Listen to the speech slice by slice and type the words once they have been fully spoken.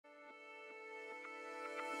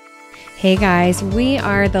Hey guys, we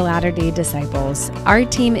are the Latter-day Disciples. Our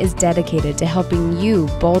team is dedicated to helping you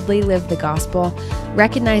boldly live the gospel,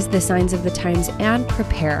 recognize the signs of the times, and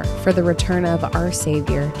prepare for the return of our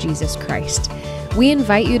Savior, Jesus Christ. We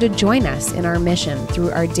invite you to join us in our mission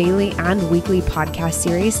through our daily and weekly podcast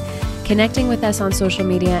series, connecting with us on social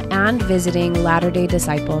media, and visiting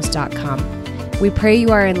latterdaydisciples.com. We pray you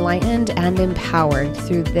are enlightened and empowered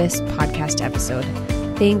through this podcast episode.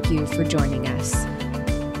 Thank you for joining us.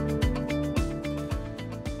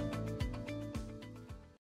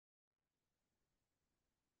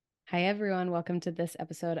 Hi, everyone. Welcome to this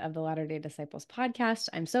episode of the Latter-day Disciples podcast.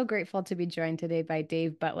 I'm so grateful to be joined today by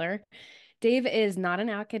Dave Butler. Dave is not an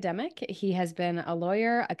academic. He has been a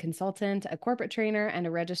lawyer, a consultant, a corporate trainer, and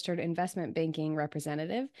a registered investment banking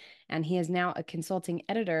representative. And he is now a consulting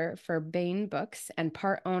editor for Baen Books and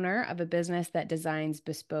part owner of a business that designs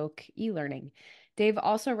bespoke e-learning. Dave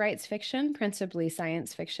also writes fiction, principally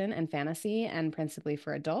science fiction and fantasy, and principally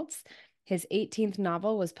for adults. His 18th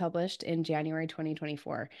novel was published in January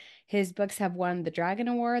 2024. His books have won the Dragon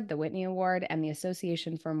Award, the Whitney Award, and the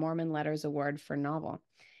Association for Mormon Letters Award for novel.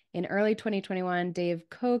 In early 2021, Dave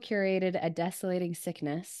co-curated A Desolating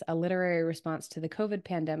Sickness, a literary response to the COVID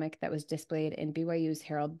pandemic that was displayed in BYU's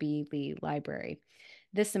Harold B. Lee Library.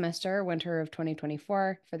 This semester, winter of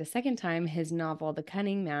 2024, for the second time, his novel, The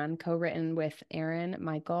Cunning Man, co-written with Aaron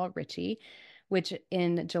Michael Ritchey, which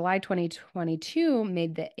in July 2022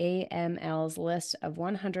 made the AML's list of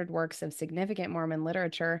 100 works of significant Mormon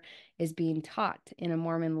literature, is being taught in a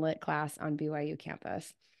Mormon Lit class on BYU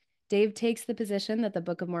campus. Dave takes the position that the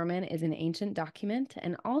Book of Mormon is an ancient document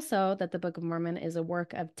and also that the Book of Mormon is a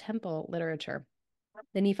work of temple literature.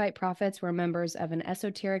 The Nephite prophets were members of an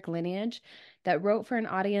esoteric lineage that wrote for an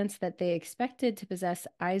audience that they expected to possess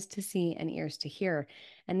eyes to see and ears to hear.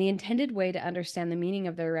 And the intended way to understand the meaning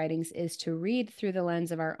of their writings is to read through the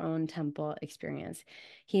lens of our own temple experience.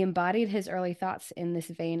 He embodied his early thoughts in this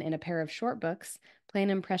vein in a pair of short books, Plain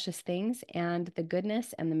and Precious Things and The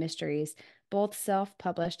Goodness and the Mysteries, both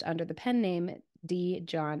self-published under the pen name D.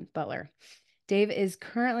 John Butler. Dave is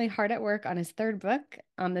currently hard at work on his third book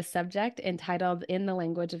on this subject, entitled In the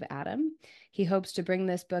Language of Adam. He hopes to bring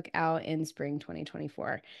this book out in spring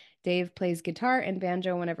 2024. Dave plays guitar and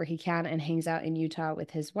banjo whenever he can and hangs out in Utah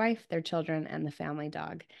with his wife, their children, and the family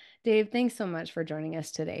dog. Dave, thanks so much for joining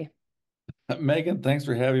us today. Megan, thanks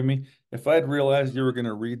for having me. If I'd realized you were going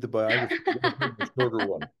to read the biography, I would have picked the shorter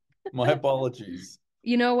one. My apologies.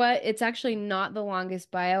 You know what? It's actually not the longest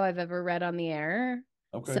bio I've ever read on the air.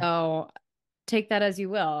 Okay. So take that as you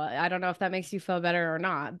will. I don't know if that makes you feel better or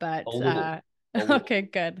not, but A little. A little. okay,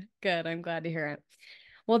 good. I'm glad to hear it.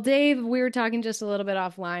 Well, Dave, we were talking just a little bit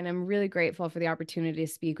offline. I'm really grateful for the opportunity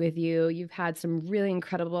to speak with you. You've had some really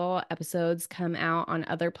incredible episodes come out on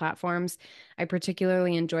other platforms. I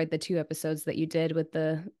particularly enjoyed the 2 episodes that you did with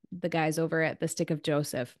the guys over at the Stick of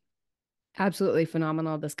Joseph. Absolutely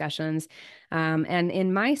phenomenal discussions. And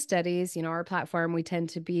in my studies, our platform, we tend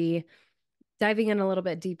to be diving in a little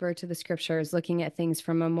bit deeper to the scriptures, looking at things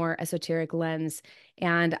from a more esoteric lens.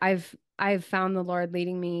 And I've found the Lord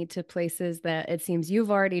leading me to places that it seems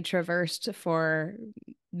you've already traversed for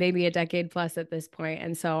maybe a decade plus at this point.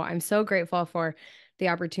 And so I'm so grateful for the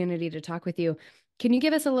opportunity to talk with you. Can you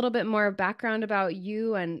give us a little bit more background about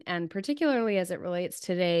you and particularly as it relates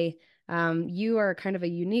today? You are kind of a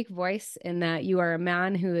unique voice in that you are a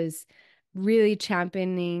man who is really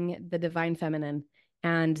championing the divine feminine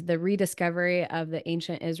and the rediscovery of the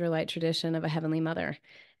ancient Israelite tradition of a heavenly mother.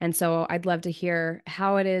 And so I'd love to hear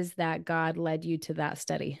how it is that God led you to that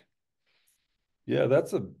study. Yeah,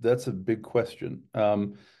 that's a big question.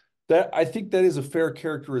 That I think that is a fair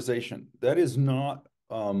characterization. That is not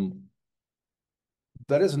the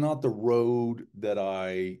road that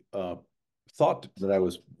I thought that I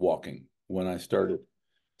was walking when I started.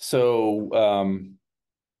 So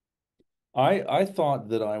I thought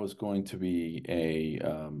that I was going to be a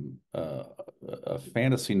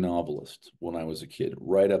fantasy novelist when I was a kid,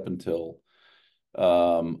 right up until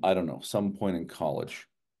I don't know, some point in college,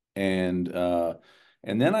 and uh,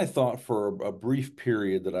 and then I thought for a brief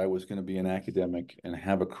period that I was going to be an academic and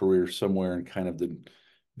have a career somewhere in kind of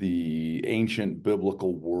the ancient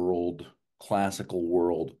biblical world, classical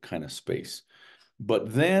world kind of space.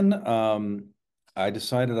 But then I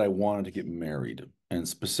decided I wanted to get married, and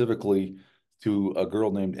specifically to a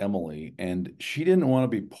girl named Emily, and she didn't want to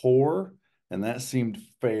be poor, and that seemed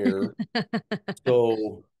fair.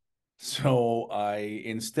 So, so I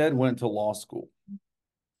instead went to law school.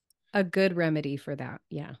 A good remedy for that.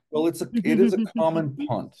 Yeah. Well, it is a common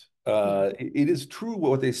punt. Yeah. It is true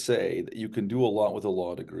what they say that you can do a lot with a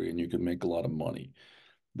law degree and you can make a lot of money.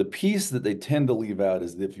 The piece that they tend to leave out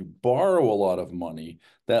is that if you borrow a lot of money,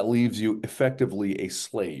 that leaves you effectively a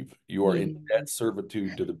slave. You are in Mm. debt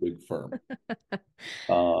servitude to the big firm.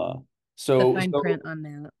 Uh, The so, fine so print on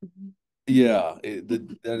that. yeah,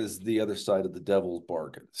 that is the other side of the devil's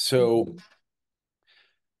bargain.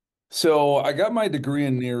 So I got my degree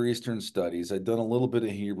in Near Eastern Studies. I'd done a little bit of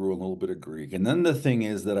Hebrew, a little bit of Greek. And then the thing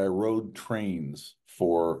is that I rode trains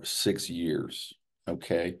for 6 years.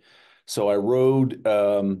 Okay. So I rode,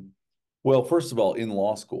 well, first of all, in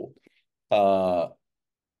law school. Uh,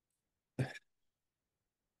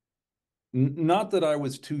 Not that I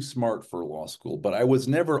was too smart for law school, but I was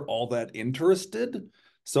never all that interested.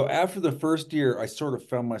 So after the first year, I sort of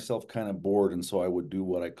found myself kind of bored, and so I would do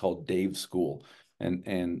what I called Dave school,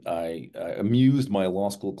 and I amused my law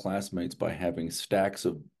school classmates by having stacks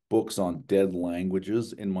of books on dead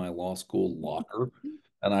languages in my law school locker,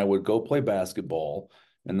 and I would go play basketball,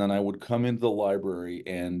 and then I would come into the library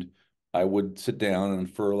and I would sit down, and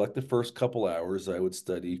for like the first couple hours, I would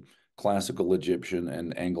study classical Egyptian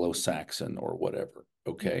and Anglo-Saxon or whatever.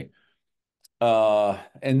 Okay.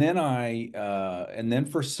 And then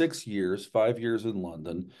for 6 years, 5 years in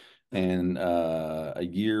London, and a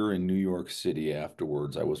year in New York City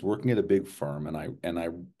afterwards, I was working at a big firm, and I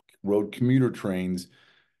rode commuter trains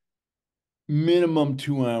minimum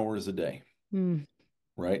 2 hours a day, Mm.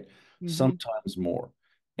 right? Hmm. Sometimes more.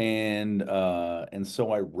 And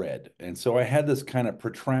so I read. And so I had this kind of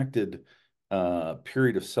protracted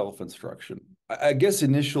period of self-instruction. I guess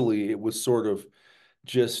initially it was sort of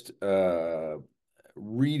just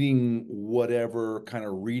reading whatever kind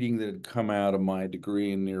of reading that had come out of my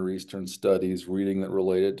degree in Near Eastern Studies, reading that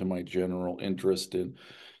related to my general interest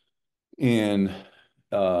in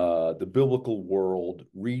the biblical world,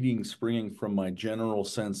 reading springing from my general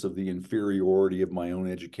sense of the inferiority of my own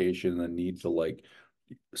education and the need to like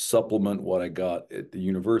supplement what I got at the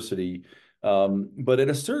university. But at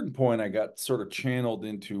a certain point, I got sort of channeled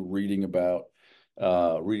into reading about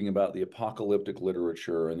the apocalyptic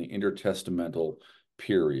literature and the intertestamental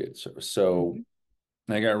periods. So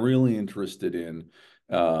Hmm. I got really interested in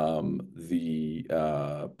the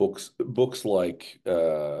books like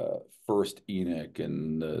First Enoch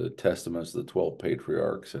and the Testaments of the 12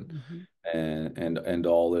 Patriarchs Hmm. and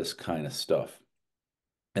all this kind of stuff.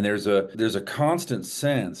 And there's a constant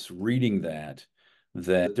sense reading that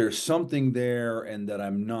there's something there and that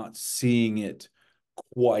I'm not seeing it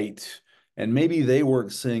quite. And maybe they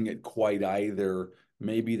weren't seeing it quite either.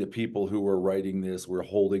 Maybe the people who were writing this were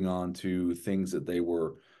holding on to things that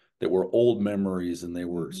were old memories and they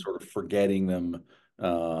were Hmm. sort of forgetting them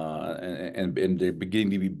and they're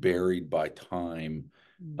beginning to be buried by time.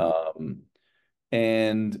 Um,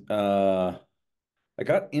 and I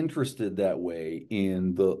got interested that way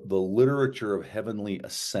in the literature of heavenly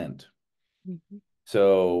ascent. Hmm.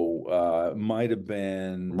 So might have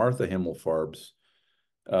been Martha Himmelfarb's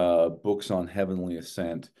books on heavenly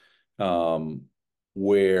ascent, um,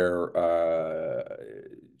 where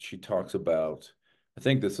she talks about. I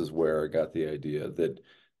think this is where I got the idea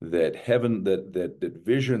that heaven that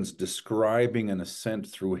visions describing an ascent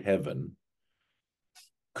through heaven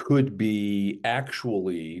could be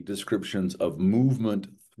actually descriptions of movement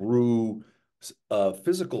through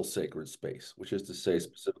physical sacred space, which is to say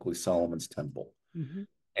specifically Solomon's temple. Hmm.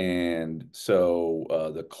 And so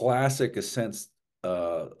the classic ascents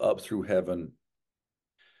up through heaven,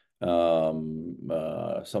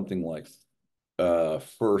 something like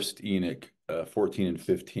First Enoch 14 and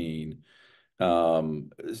 15,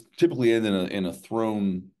 typically end in a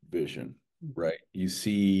throne vision, Hmm. right? You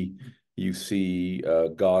see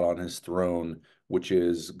God on his throne, which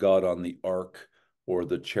is God on the ark or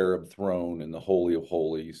the cherub throne in the Holy of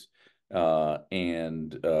Holies.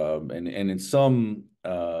 And in some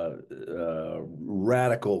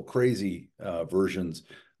radical, crazy versions,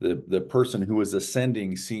 the person who is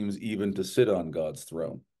ascending seems even to sit on God's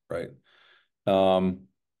throne, right? Um,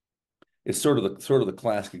 it's sort of the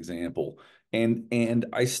classic example. And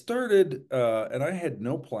I started and I had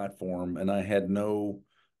no platform and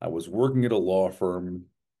I was working at a law firm,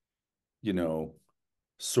 you know,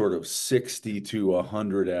 sort of 60 to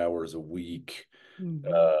 100 hours a week. Hmm.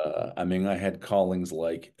 I mean, I had callings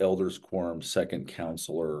like elders quorum, second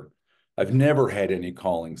counselor. I've never had any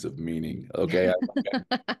callings of meaning. Okay.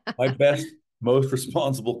 My best, most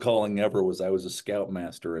responsible calling ever was I was a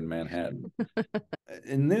scoutmaster in Manhattan.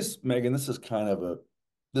 In this, Megan, this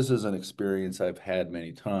is an experience I've had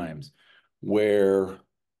many times where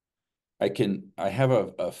I have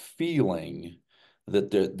a feeling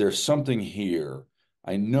that there's something here.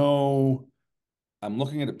 I know I'm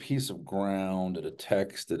looking at a piece of ground, at a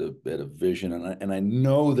text, at a vision, and I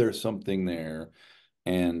know there's something there.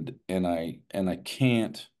 and I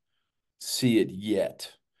can't see it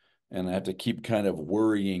yet, and I have to keep kind of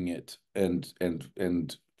worrying it and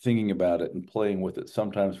thinking about it and playing with it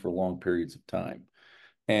sometimes for long periods of time.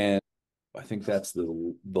 And I think that's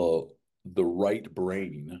the right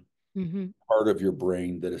brain, Hmm. part of your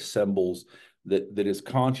brain that assembles, that is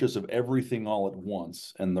conscious of everything all at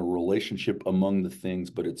once and the relationship among the things,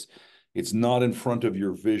 but it's not in front of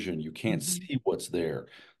your vision. You can't Hmm. see what's there.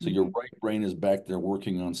 So your Hmm. right brain is back there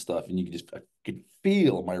working on stuff, and you can just, I can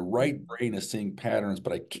feel my right Hmm. brain is seeing patterns,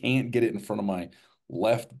 but I can't get it in front of my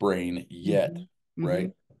left brain yet, Hmm. right?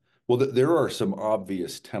 Hmm. Well, there are some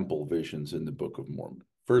obvious temple visions in the Book of Mormon.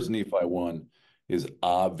 First Nephi 1 is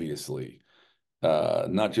obviously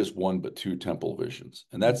not just one but two temple visions,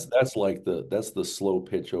 and that's the slow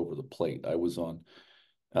pitch over the plate. I was on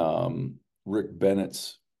Rick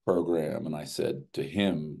Bennett's program, and I said to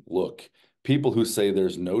him, "Look, people who say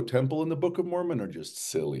there's no temple in the Book of Mormon are just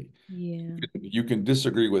silly. Yeah. You can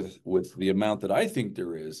disagree with the amount that I think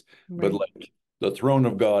there is, but Right. like the throne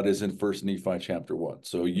of God is in First Nephi chapter 1.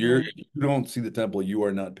 So if Right. you don't see the temple, you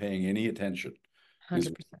are not paying any attention. Is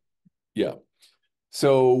 100%. Yeah.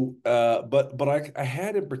 So, but I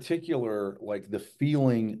had in particular like the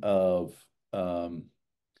feeling of um,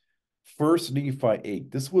 First Nephi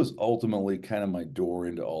 8. This was ultimately kind of my door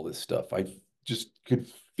into all this stuff. I just could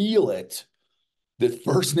feel it that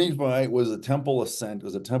First Nephi was a temple ascent,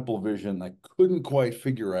 was a temple vision. I couldn't quite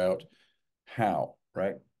figure out how,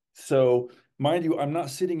 right? So, mind you, I'm not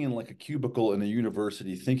sitting in like a cubicle in a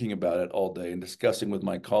university thinking about it all day and discussing with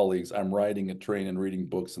my colleagues. I'm riding a train and reading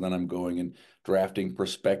books, and then I'm going and drafting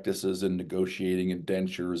prospectuses and negotiating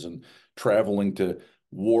indentures and traveling to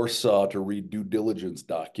Warsaw to read due diligence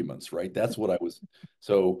documents, right? That's what I was.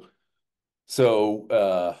 So, so,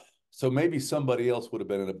 uh, so maybe somebody else would have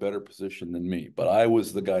been in a better position than me, but I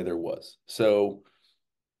was the guy there was. So,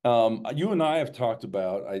 you and I have talked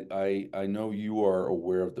about, I know you are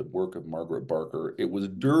aware of the work of Margaret Barker. It was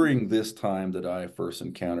during this time that I first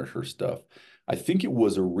encountered her stuff. I think it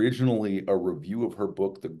was originally a review of her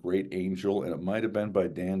book, The Great Angel, and it might have been by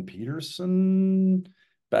Dan Peterson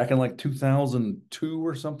back in like 2002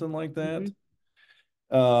 or something like that.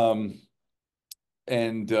 Hmm. Um,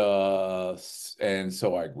 and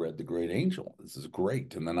so I read The Great Angel. This is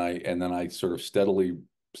great. And then I sort of steadily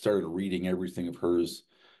started reading everything of hers,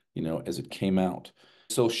 as it came out.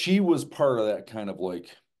 So she was part of that kind of like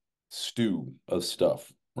stew of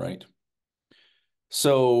stuff, right?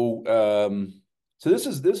 So so this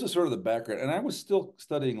is sort of the background. And I was still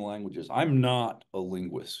studying languages. I'm not a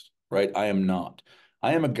linguist, right? I am not.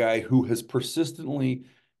 I am a guy who has persistently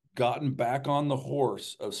gotten back on the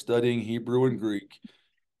horse of studying Hebrew and Greek,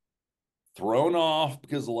 thrown off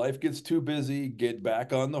because life gets too busy, get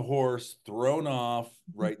back on the horse, thrown off,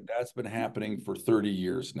 right? That's been happening for 30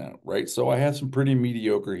 years now, right? So I have some pretty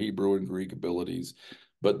mediocre Hebrew and Greek abilities,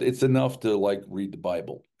 but it's enough to like read the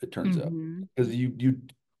Bible, it turns out. Hmm. Because you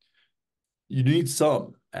need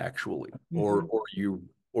some actually, or Hmm.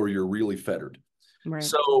 you're really fettered. Right.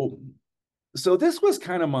 So this was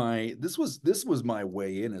kind of this was my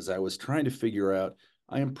way in as I was trying to figure out.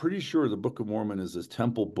 I am pretty sure the Book of Mormon is a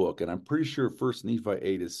temple book, and I'm pretty sure First Nephi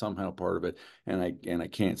 8 is somehow part of it, and I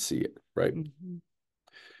can't see it, right? Hmm.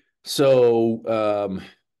 So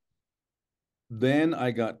then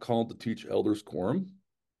I got called to teach elders quorum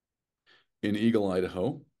in Eagle,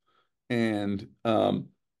 Idaho, and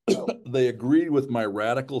they agreed with my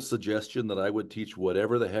radical suggestion that I would teach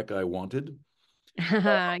whatever the heck I wanted.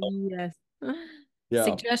 Yes. Yeah,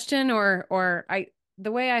 Suggestion or I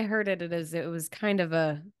the way I heard it, it was kind of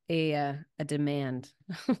a demand.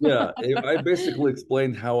 yeah. I basically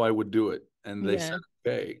explained how I would do it, and they said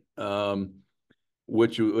Yeah. okay,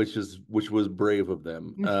 which was brave of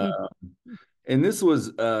them. And this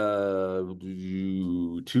was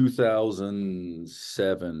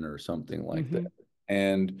 2007 or something like that.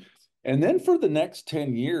 Hmm. And then for the next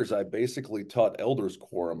 10 years, I basically taught elders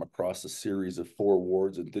quorum across a series of 4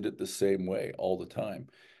 wards and did it the same way all the time.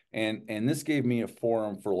 And this gave me a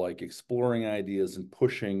forum for like exploring ideas and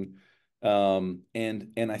pushing. And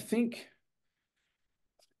I think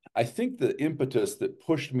the impetus that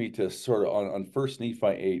pushed me to sort of on First Nephi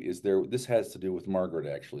 8 is there. This has to do with Margaret,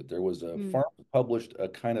 actually. There was a Mm. farm published a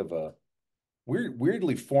kind of a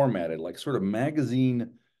weirdly formatted, like sort of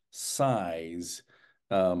magazine size,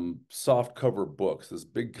 soft cover books. This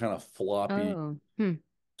big kind of floppy Oh. Hmm.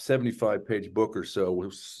 75-page book or so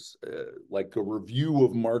was like a review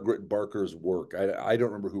of Margaret Barker's work. I don't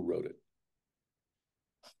remember who wrote it.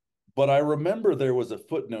 But I remember there was a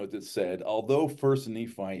footnote that said, although First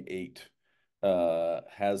Nephi 8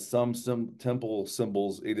 has some temple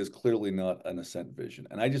symbols. It is clearly not an ascent vision.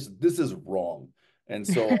 And this is wrong. And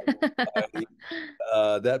so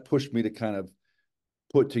that pushed me to kind of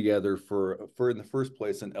put together for in the first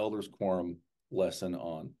place an elders quorum lesson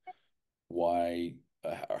on why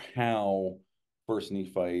how First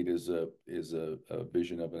Nephi is a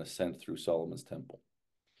vision of an ascent through Solomon's temple.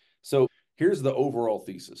 So here's the overall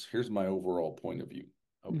thesis. Here's my overall point of view.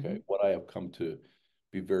 Okay, what I have come to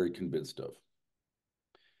be very convinced of.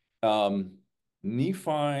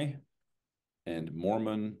 Nephi and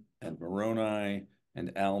Mormon and Moroni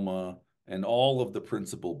and Alma and all of the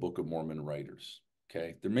principal Book of Mormon writers.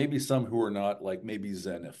 Okay, there may be some who are not, like maybe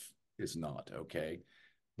Zeniff is not. Okay,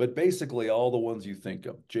 but basically all the ones you think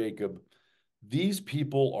of, Jacob, these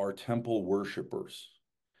people are temple worshipers.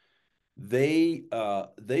 They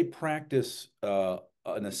practice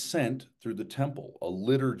an ascent through the temple, a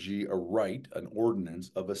liturgy, a rite, an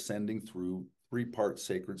ordinance of ascending through three-part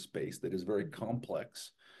sacred space that is very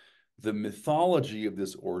complex. The mythology of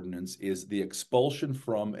this ordinance is the expulsion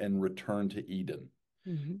from and return to Eden.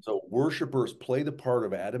 So worshipers play the part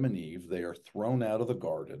of Adam and Eve. They are thrown out of the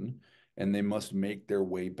garden and they must make their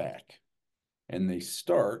way back. And they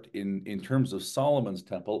start in terms of Solomon's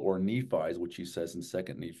temple or Nephi's, which he says in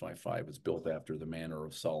 2nd Nephi 5 is built after the manner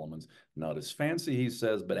of Solomon's. Not as fancy, he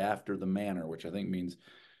says, but after the manner, which I think means,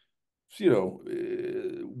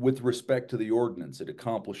 with respect to the ordinance, it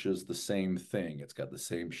accomplishes the same thing. It's got the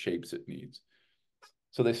same shapes it needs.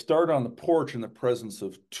 So they start on the porch in the presence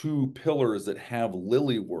of two pillars that have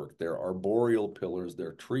lily work. They're arboreal pillars.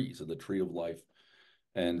 They're trees, so the tree of life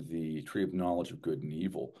and the tree of knowledge of good and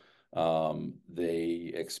evil.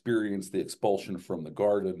 They experience the expulsion from the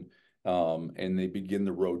garden, and they begin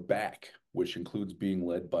the road back, which includes being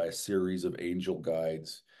led by a series of angel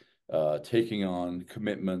guides, taking on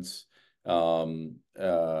commitments, having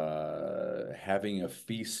a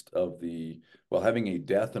feast of having a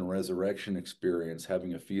death and resurrection experience,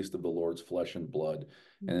 having a feast of the Lord's flesh and blood,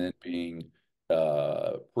 and then being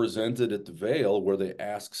presented at the veil where they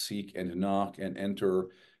ask, seek, and knock and enter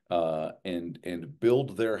and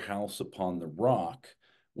build their house upon the rock,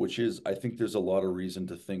 which is, I think there's a lot of reason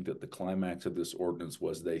to think that the climax of this ordinance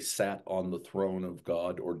was they sat on the throne of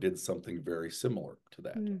God or did something very similar to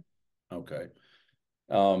that. Okay.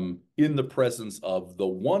 In the presence of the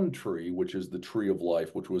one tree, which is the tree of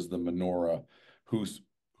life, which was the menorah, whose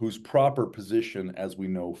proper position, as we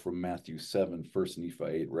know from Matthew 7, 1 Nephi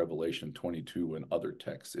 8, Revelation 22, and other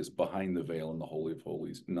texts, is behind the veil in the Holy of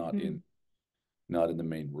Holies, not in the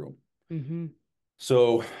main room.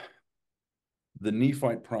 So the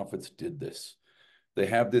Nephite prophets did this. They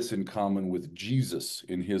have this in common with Jesus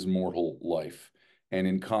in his mortal life, and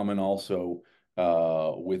in common also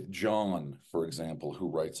with John, for example, who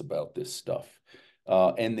writes about this stuff.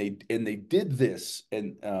 And they did this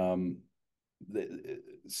and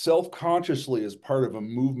self-consciously as part of a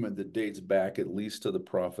movement that dates back at least to the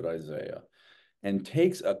prophet Isaiah, and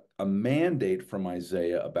takes a mandate from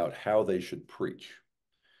Isaiah about how they should preach.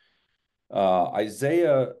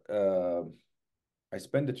 Isaiah, I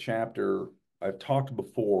spend a chapter, I've talked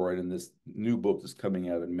before, and in this new book that's coming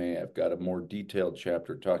out in May, I've got a more detailed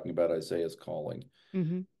chapter talking about Isaiah's calling.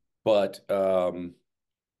 But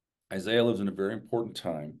Isaiah lives in a very important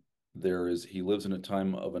time. He lives in a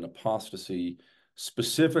time of an apostasy,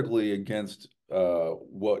 specifically against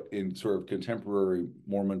what in sort of contemporary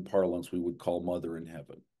Mormon parlance we would call Mother in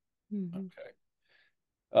Heaven.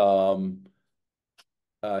 Okay.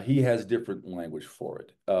 He has different language for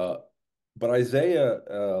it. But Isaiah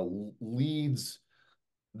is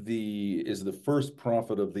the first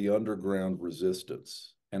prophet of the underground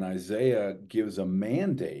resistance. And Isaiah gives a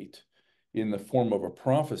mandate in the form of a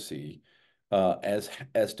prophecy as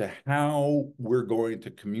to how we're going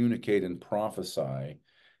to communicate and prophesy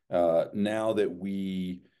now that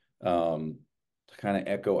we, to kind of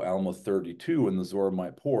echo Alma 32 and the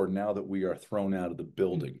Zoramite Poor, now that we are thrown out of the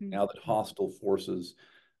building, now that hostile forces,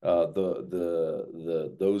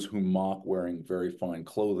 those who mock wearing very fine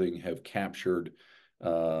clothing have captured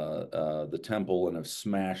the temple and have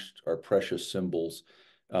smashed our precious symbols.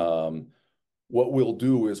 What we'll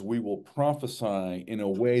do is we will prophesy in a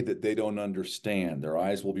way that they don't understand. Their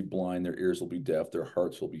eyes will be blind, their ears will be deaf, their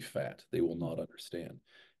hearts will be fat. They will not understand.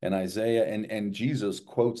 And Isaiah and Jesus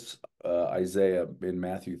quotes Isaiah in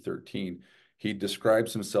Matthew 13. He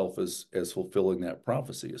describes himself as fulfilling that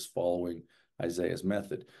prophecy, as following Isaiah's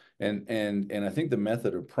method. And I think the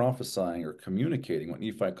method of prophesying or communicating, what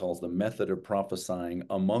Nephi calls the method of prophesying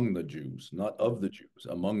among the Jews, not of the Jews,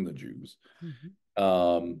 among the Jews,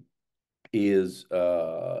 is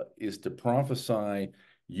to prophesy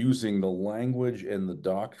using the language and the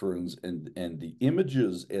doctrines and the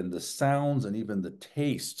images and the sounds and even the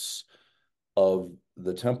tastes of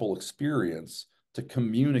the temple experience to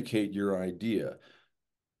communicate your idea.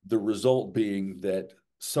 The result being that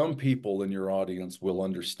some people in your audience will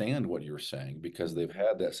understand what you're saying because they've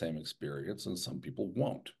had that same experience, and some people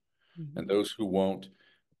won't. And those who won't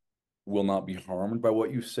will not be harmed by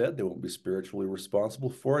what you said. They won't be spiritually responsible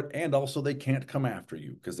for it. And also, they can't come after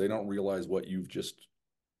you because they don't realize what you've just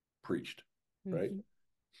preached, right?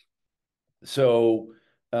 So,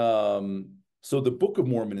 so the Book of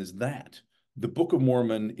Mormon is that. The Book of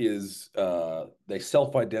Mormon is, they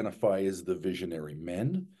self-identify as the visionary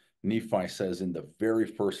men. Nephi says in the very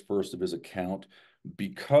first verse of his account,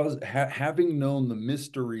 because having known the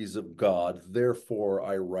mysteries of God, therefore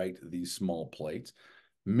I write these small plates.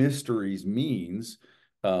 Mysteries means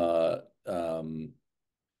a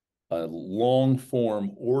long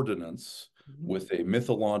form ordinance with a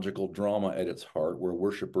mythological drama at its heart, where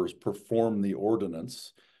worshipers perform the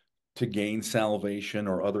ordinance to gain salvation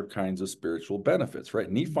or other kinds of spiritual benefits,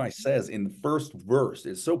 right? Nephi says in the first verse,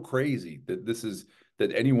 it's so crazy that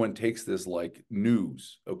that anyone takes this like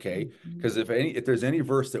news, okay? Because if there's any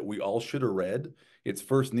verse that we all should have read, it's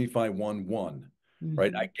First Nephi 1:1,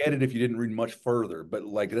 right? I get it if you didn't read much further, but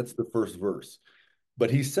like that's the first verse. But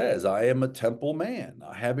he says, I am a temple man,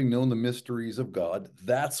 having known the mysteries of God.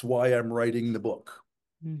 That's why I'm writing the book.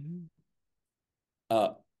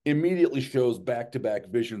 Immediately shows back-to-back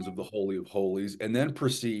visions of the Holy of Holies, and then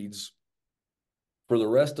proceeds for the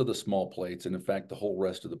rest of the small plates, and in fact, the whole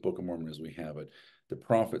rest of the Book of Mormon as we have it. The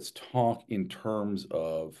prophets talk in terms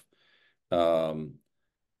of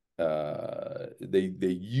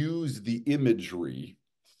they use the imagery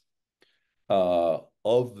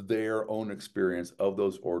of their own experience of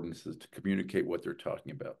those ordinances to communicate what they're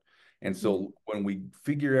talking about. And so when we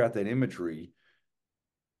figure out that imagery,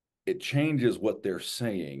 it changes what they're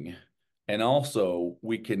saying. And also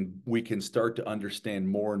we can start to understand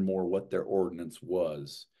more and more what their ordinance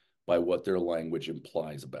was by what their language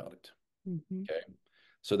implies about it. Okay.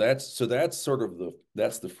 So that's sort of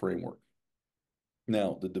that's the framework.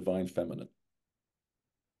 Now, the divine feminine.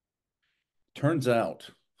 Turns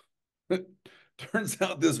out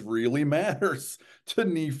this really matters to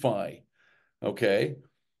Nephi. Okay.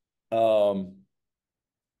 How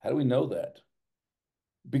do we know that?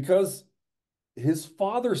 Because his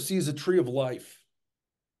father sees a tree of life.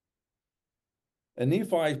 And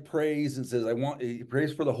Nephi prays and says, he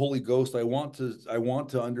prays for the Holy Ghost. I want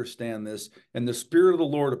to understand this. And the Spirit of the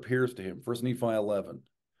Lord appears to him. First Nephi 11.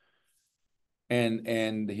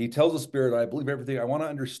 And he tells the Spirit, I believe everything. I want to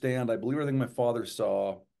understand. I believe everything my father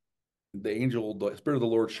saw. The Spirit of the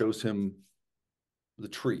Lord shows him the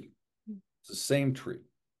tree. It's the same tree.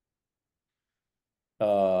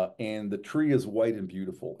 And the tree is white and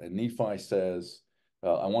beautiful. And Nephi says,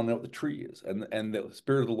 I want to know what the tree is. And the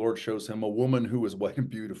Spirit of the Lord shows him a woman who is white and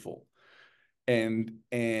beautiful. And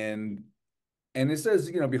it says,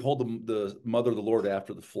 behold the mother of the Lord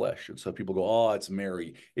after the flesh. And so people go, oh, it's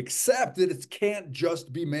Mary. Except that it can't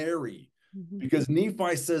just be Mary. Because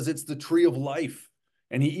Nephi says it's the tree of life.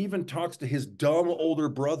 And he even talks to his dumb older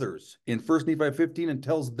brothers in 1 Nephi 15 and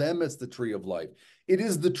tells them it's the tree of life. It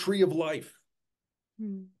is the tree of life.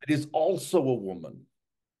 It is also a woman,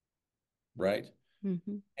 right?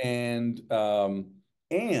 And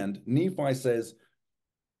Nephi says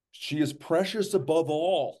she is precious above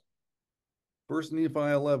all. First Nephi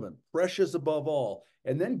 11, precious above all,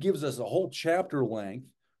 and then gives us a whole chapter length.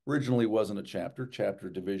 Originally wasn't a chapter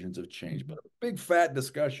divisions have changed, but a big fat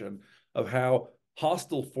discussion of how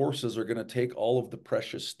hostile forces are going to take all of the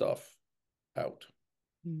precious stuff out,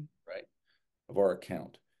 right, of our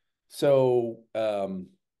account. So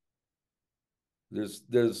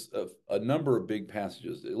there's a number of big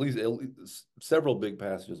passages, at least several big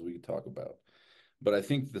passages we could talk about. But I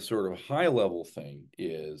think the sort of high level thing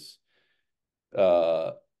is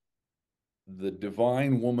the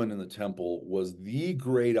divine woman in the temple was the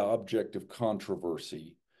great object of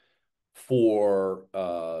controversy for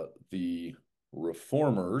the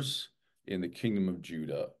reformers in the kingdom of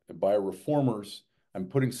Judah. And by reformers, I'm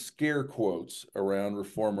putting scare quotes around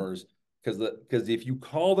reformers because if you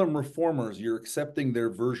call them reformers, you're accepting their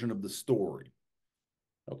version of the story.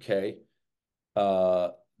 Okay.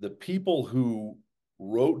 The people who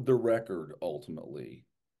wrote the record ultimately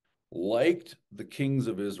liked the kings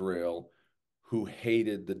of Israel who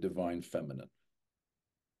hated the divine feminine.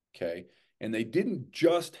 Okay. And they didn't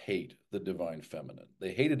just hate the divine feminine,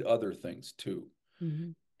 they hated other things too.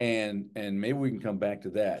 And maybe we can come back to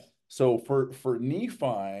that. So for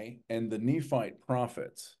Nephi and the Nephite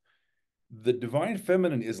prophets, the divine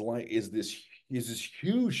feminine is this is this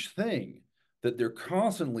huge thing that they're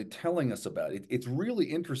constantly telling us about. It's really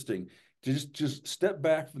interesting to just step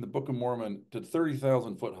back from the Book of Mormon to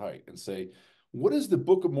 30,000 foot height and say, what does the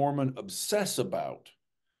Book of Mormon obsess about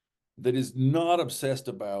that is not obsessed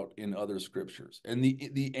about in other scriptures? And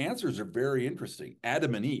the answers are very interesting.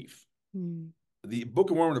 Adam and Eve. Mm. The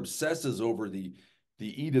Book of Mormon obsesses over the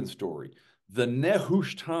Eden story. The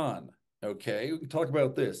Nehushtan, okay? We can talk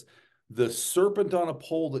about this. The serpent on a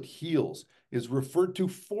pole that heals is referred to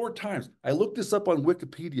 4 times. I looked this up on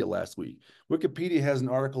Wikipedia last week. Wikipedia has an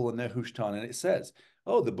article on Nehushtan, and it says,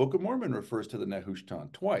 oh, the Book of Mormon refers to the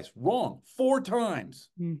Nehushtan twice. Wrong. 4 times.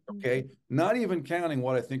 Mm-hmm. Okay. Not even counting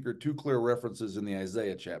what I think are 2 clear references in the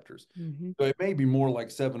Isaiah chapters. Mm-hmm. So it may be more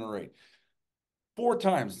like 7 or 8. 4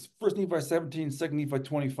 times. First Nephi 17, Second Nephi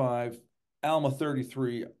 25, Alma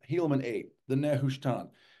 33, Helaman 8, the Nehushtan.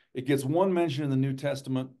 It gets 1 mention in the New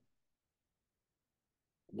Testament.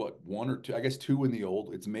 What, 1 or 2? I guess 2 in the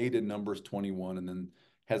Old. It's made in Numbers 21, and then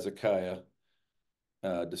Hezekiah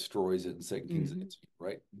destroys it in 2 Kings 18,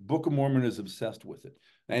 right? Book of Mormon is obsessed with it.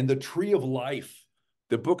 And the tree of life.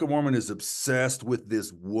 The Book of Mormon is obsessed with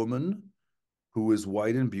this woman who is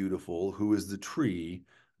white and beautiful, who is the tree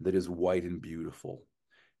that is white and beautiful.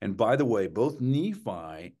 And by the way, both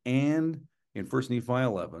Nephi and in First Nephi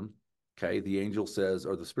 11, okay, the angel says,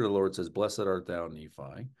 or the Spirit of the Lord says, blessed art thou,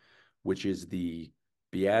 Nephi, which is the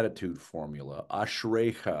beatitude formula.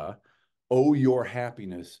 Ashrecha, oh, your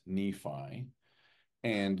happiness, Nephi.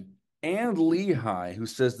 And Lehi, who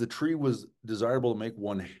says the tree was desirable to make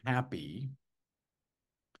one happy,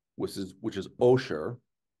 which is Osher,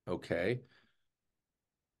 okay?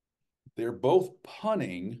 They're both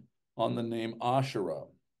punning on the name Asherah,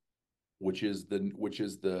 which is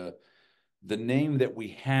the name that we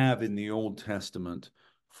have in the Old Testament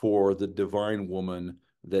for the divine woman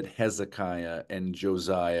that Hezekiah and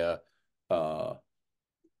Josiah uh,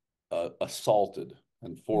 assaulted,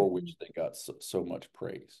 and for which they got so much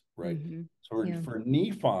praise, right? Mm-hmm. So Yeah. for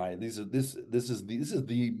Nephi, this is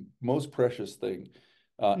the most precious thing,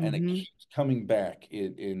 and it keeps coming back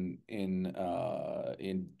in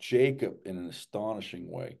Jacob in an astonishing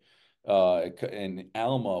way, and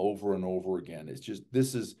Alma over and over again. It's just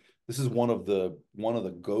this is one of the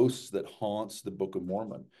ghosts that haunts the Book of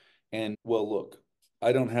Mormon. And well, look,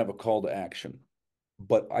 I don't have a call to action,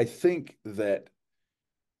 but I think that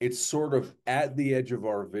it's sort of at the edge of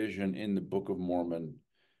our vision in the Book of Mormon.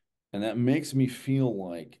 And that makes me feel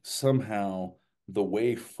like somehow the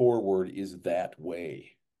way forward is that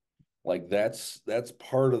way. Like that's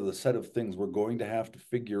part of the set of things we're going to have to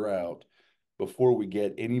figure out before we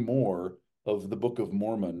get any more of the Book of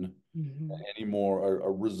Mormon, any more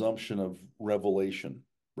a resumption of revelation,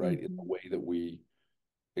 right, in the way that we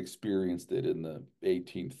experienced it in the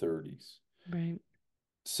 1830s. Right.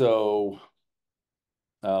 So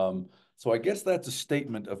so I guess that's a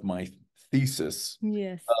statement of my thesis.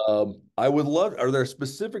 Yes. I would love, are there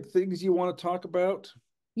specific things you want to talk about?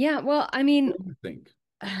 Yeah. Well, I mean, What do you think?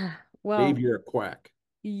 Dave, well, you're a quack.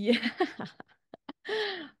 yeah.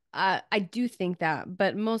 I do think that,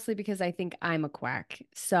 but mostly because I think I'm a quack. Okay,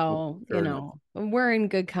 So, fair enough. we're in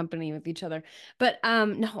good company with each other. But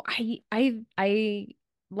no, I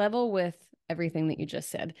level with everything that you just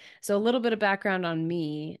said. So a little bit of background on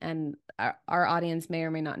me, and our audience may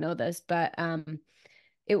or may not know this, but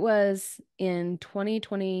it was in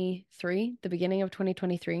 2023, the beginning of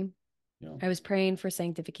 2023. Yeah. I was praying for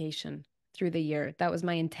sanctification through the year. That was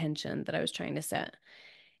my intention that I was trying to set.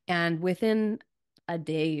 And within a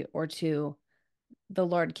day or two, the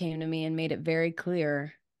Lord came to me and made it very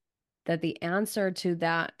clear that the answer to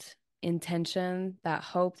that intention, that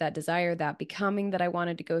hope, that desire, that becoming that I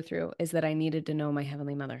wanted to go through is that I needed to know my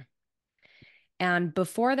Heavenly Mother. And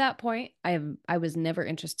before that point, I was never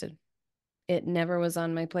interested. It never was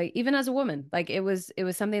on my plate, even as a woman. Like it was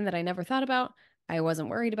something that I never thought about. I wasn't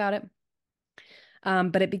worried about it.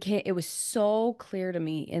 But it was so clear to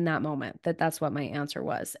me in that moment that that's what my answer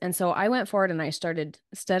was. And so I went forward and I started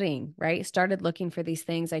studying, right? Started looking for these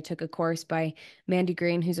things. I took a course by Mandy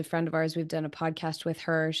Green, who's a friend of ours. We've done a podcast with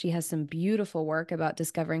her. She has some beautiful work about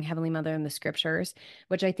discovering Heavenly Mother in the scriptures,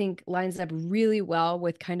 which I think lines up really well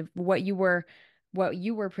with kind of what you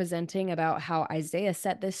were presenting about how Isaiah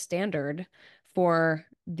set this standard for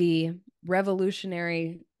the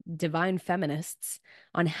revolutionary divine feminists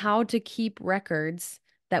on how to keep records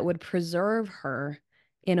that would preserve her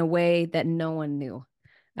in a way that no one knew.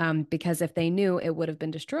 Because if they knew, it would have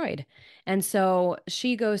been destroyed. And so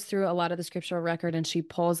she goes through a lot of the scriptural record and she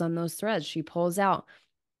pulls on those threads. She pulls out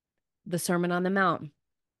the Sermon on the Mount.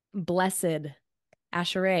 Blessed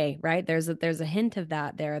Asherah, right? There's a hint of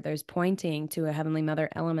that there. There's pointing to a Heavenly Mother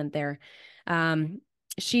element there. Um,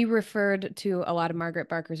 she referred to a lot of Margaret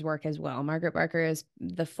Barker's work as well. Margaret Barker is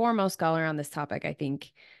the foremost scholar on this topic, I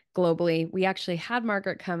think, globally. We actually had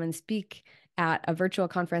Margaret come and speak at a virtual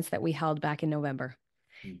conference that we held back in November.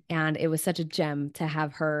 And it was such a gem to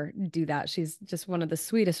have her do that. She's just one of the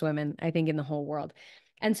sweetest women, I think, in the whole world.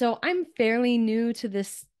 And so I'm fairly new to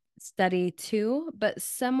this study too, but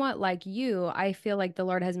somewhat like you, I feel like the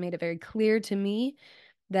Lord has made it very clear to me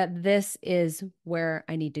that this is where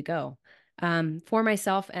I need to go for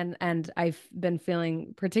myself. And I've been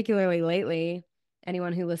feeling particularly lately,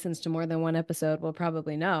 anyone who listens to more than one episode will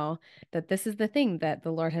probably know that this is the thing that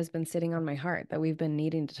the Lord has been sitting on my heart that we've been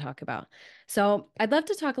needing to talk about. So I'd love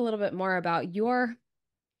to talk a little bit more about your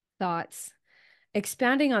thoughts,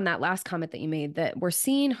 expanding on that last comment that you made, that we're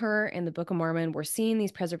seeing her in the Book of Mormon. We're seeing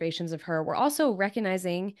these preservations of her. We're also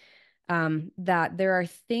recognizing that there are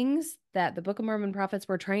things that the Book of Mormon prophets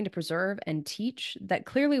were trying to preserve and teach that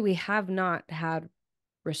clearly we have not had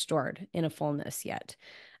restored in a fullness yet.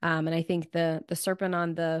 And I think the serpent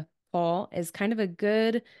on the pole is kind of a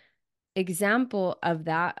good example of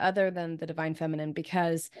that, other than the divine feminine,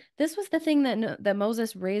 because this was the thing that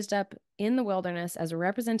Moses raised up in the wilderness as a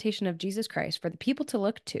representation of Jesus Christ for the people to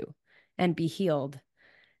look to and be healed.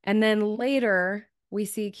 And then later we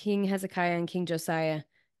see King Hezekiah and King Josiah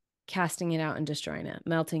casting it out and destroying it,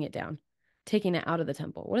 melting it down, taking it out of the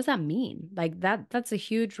temple. What does that mean? Like that's a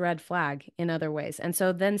huge red flag in other ways. And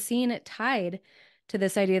so then seeing it tied to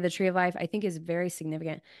this idea of the tree of life, I think is very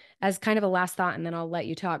significant. As kind of a last thought, and then I'll let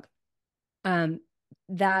you talk. Um,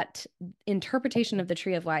 that interpretation of the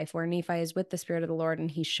tree of life, where Nephi is with the Spirit of the Lord and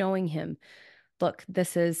he's showing him, look,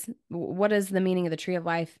 this is what is the meaning of the tree of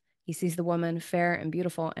life. He sees the woman fair and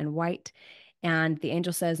beautiful and white. And the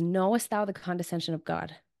angel says, knowest thou the condescension of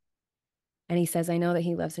God? And he says, I know that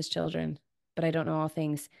he loves his children, but I don't know all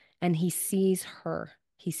things. And he sees her.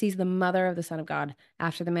 He sees the mother of the Son of God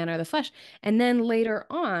after the manner of the flesh. And then later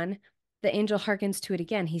on, the angel hearkens to it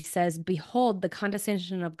again. He says, behold, the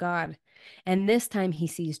condescension of God. And this time he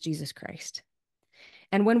sees Jesus Christ.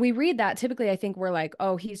 And when we read that, typically I think we're like,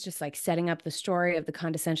 oh, he's just like setting up the story of the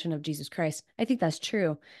condescension of Jesus Christ. I think that's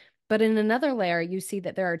true. But in another layer, you see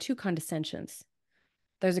that there are two condescensions.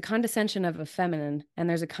 There's a condescension of a feminine and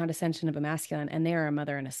there's a condescension of a masculine, and they are a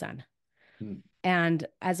mother and a son. Hmm. And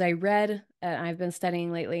as I read, I've been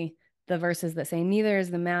studying lately the verses that say, neither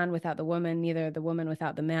is the man without the woman, neither the woman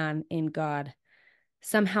without the man in God.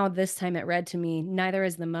 Somehow this time it read to me, neither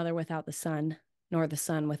is the mother without the son, nor the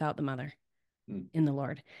son without the mother in the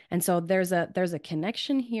Lord. And so there's a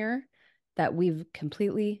connection here that we've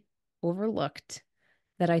completely overlooked,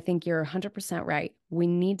 that I think you're 100% right. We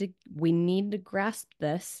need to grasp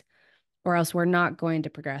this, or else we're not going to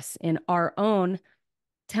progress in our own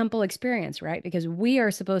temple experience, right? Because we are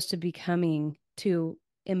supposed to be coming to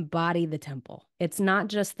embody the temple. It's not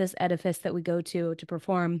just this edifice that we go to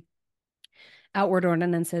perform outward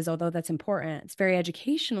ordinances, although that's important. It's very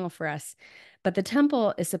educational for us. But the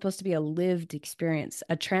temple is supposed to be a lived experience,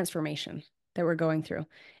 a transformation that we're going through.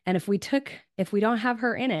 And if we don't have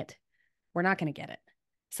her in it, we're not going to get it.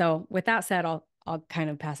 So with that said, I'll kind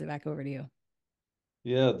of pass it back over to you.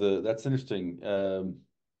 Yeah, that's interesting.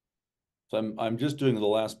 So I'm just doing the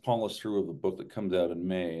last polish through of a book that comes out in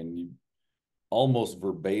May, and you almost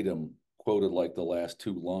verbatim quoted like the last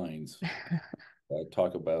two lines. I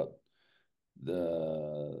talk about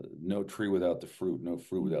the no tree without the fruit, no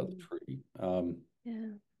fruit without the tree.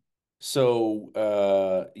 Yeah.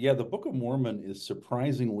 Yeah, the Book of Mormon is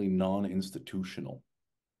surprisingly non-institutional.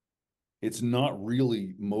 It's not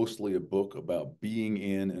really mostly a book about being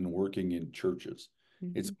in and working in churches.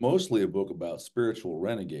 It's Mm-hmm. mostly a book about spiritual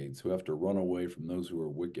renegades who have to run away from those who are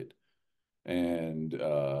wicked and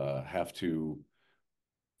have to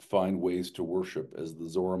find ways to worship, as the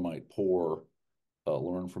Zoramite poor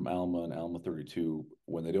learn from Alma and Alma 32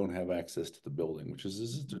 when they don't have access to the building, which is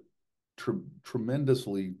just a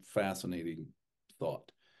tremendously fascinating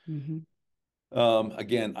thought. Mm-hmm.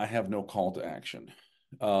 Again, I have no call to action.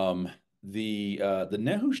 Um, the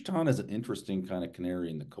Nehushtan is an interesting kind of canary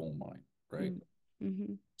in the coal mine, right?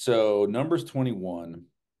 Mm-hmm. So Numbers 21,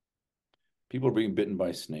 people are being bitten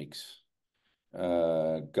by snakes.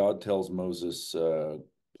 God tells Moses,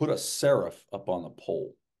 put a seraph up on the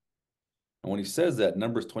pole. And when he says that,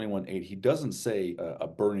 Numbers 21:8, he doesn't say a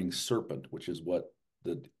burning serpent, which is what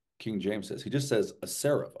the King James says. He just says a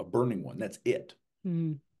seraph, a burning one. That's it.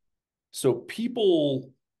 Mm-hmm. So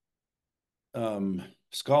people,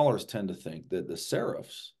 scholars tend to think that the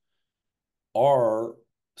seraphs are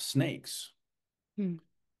snakes. Mm-hmm.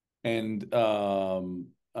 And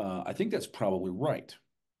I think that's probably right.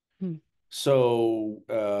 Hmm. So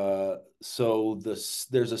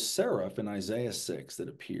there's a seraph in Isaiah 6 that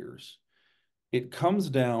appears. It comes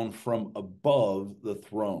down from above the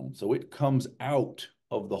throne. So it comes out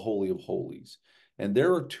of the Holy of Holies. And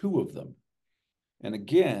there are two of them. And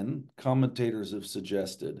again, commentators have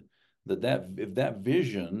suggested that if that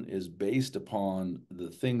vision is based upon the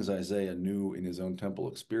things Isaiah knew in his own temple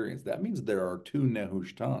experience, that means there are two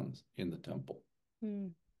Nehushtans in the temple. Hmm.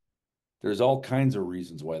 There's all kinds of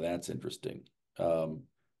reasons why that's interesting.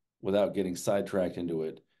 Without getting sidetracked into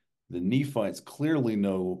it, the Nephites clearly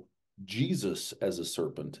know Jesus as a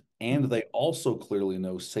serpent, and they also clearly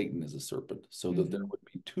know Satan as a serpent, so that there would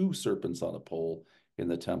be two serpents on a pole in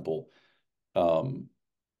the temple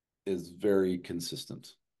is very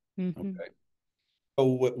consistent. Okay.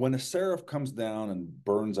 So when a seraph comes down and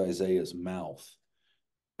burns Isaiah's mouth,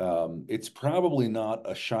 it's probably not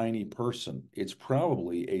a shiny person. It's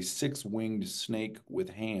probably a six-winged snake with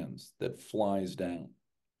hands that flies down.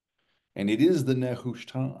 And it is the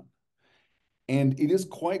Nehushtan. And it is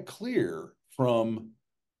quite clear from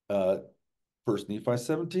First Nephi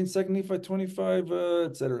 17, Second Nephi 25,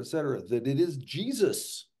 et cetera, that it is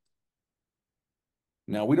Jesus.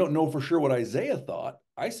 Now, we don't know for sure what Isaiah thought.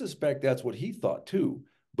 I suspect that's what he thought too.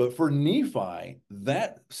 But for Nephi,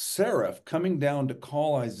 that seraph coming down to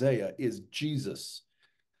call Isaiah is Jesus.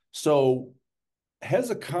 So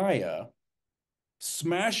Hezekiah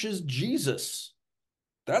smashes Jesus.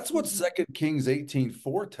 That's what 2 Kings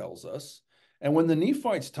 18:4 tells us. And when the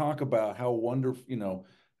Nephites talk about how wonderful,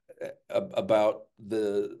 about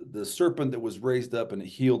the serpent that was raised up and it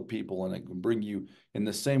healed people and it can bring you in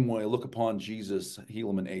the same way, look upon Jesus,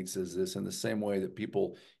 Helaman 8 says this, in the same way that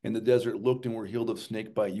people in the desert looked and were healed of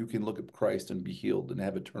snake bite, you can look at Christ and be healed and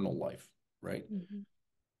have eternal life, right?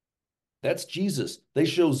 That's Jesus. They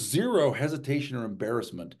show zero hesitation or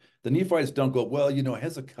embarrassment. The Nephites don't go, well,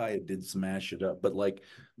 Hezekiah did smash it up, but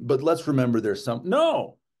let's remember there's some.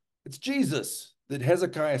 No, it's Jesus that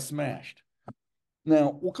Hezekiah smashed.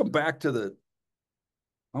 Now we'll come back to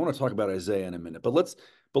I want to talk about Isaiah in a minute, but let's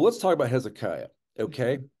talk about Hezekiah,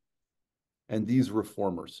 okay? And these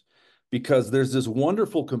reformers, because there's this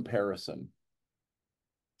wonderful comparison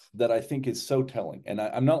that I think is so telling. And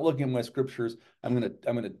I'm not looking at my scriptures. I'm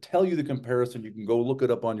gonna tell you the comparison. You can go look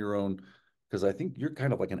it up on your own, because I think you're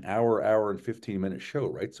kind of like an hour and 15-minute show,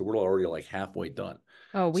 right? So we're already like halfway done.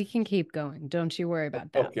 Oh, we can keep going. Don't you worry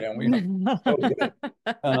about that. Okay,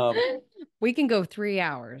 okay. We can go 3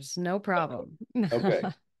 hours, no problem. Okay.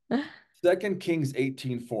 2 Kings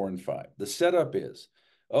 18:4 and 5. The setup is,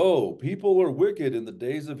 oh, people are wicked in the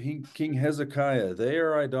days of King Hezekiah. They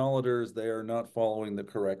are idolaters. They are not following the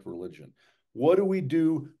correct religion. What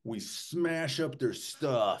do? We smash up their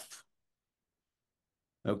stuff.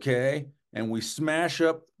 Okay? And we smash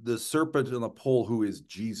up the serpent on the pole who is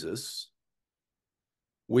Jesus.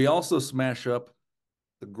 We also smash up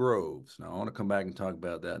the groves. Now, I want to come back and talk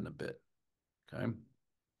about that in a bit. Okay?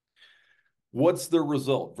 What's the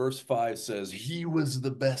result? Verse 5 says, he was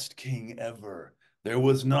the best king ever. There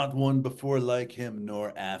was not one before like him,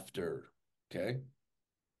 nor after. Okay?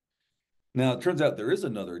 Now, it turns out there is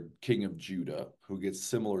another king of Judah who gets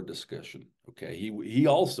similar discussion. Okay? He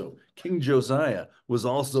also, King Josiah, was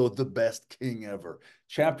also the best king ever.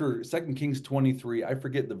 2 Kings 23, I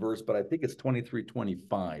forget the verse, but I think it's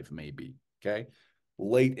 23:25 maybe. Okay?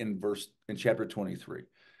 Late in chapter 23.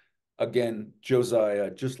 Again, Josiah,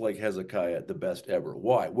 just like Hezekiah, the best ever.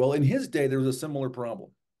 Why? Well, in his day, there was a similar problem.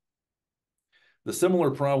 The similar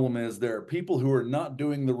problem is there are people who are not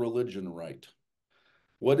doing the religion right.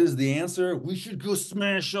 What is the answer? We should go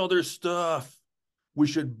smash all their stuff. We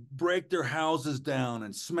should break their houses down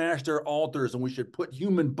and smash their altars, and we should put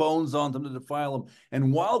human bones on them to defile them.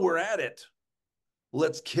 And while we're at it,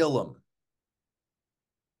 let's kill them.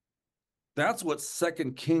 That's what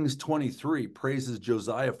 2 Kings 23 praises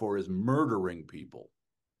Josiah for, is murdering people.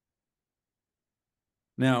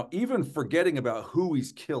 Now, even forgetting about who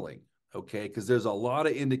he's killing, okay, because there's a lot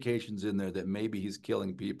of indications in there that maybe he's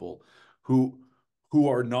killing people who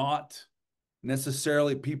are not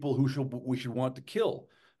necessarily people we should want to kill.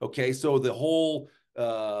 Okay, so the whole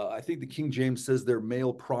I think the King James says they're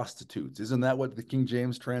male prostitutes. Isn't that what the King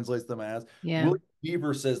James translates them as? Yeah. William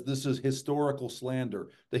Beaver says this is historical slander.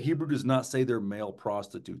 The Hebrew does not say they're male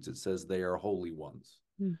prostitutes. It says they are holy ones.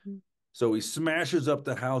 So he smashes up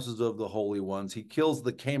the houses of the holy ones. He kills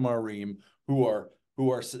the Kamarim, who are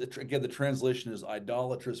again, the translation is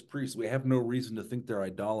idolatrous priests. We have no reason to think they're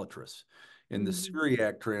idolatrous. In the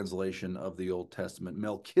Syriac translation of the Old Testament,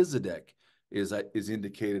 Melchizedek is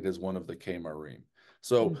indicated as one of the Kamarim.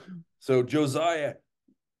 So Josiah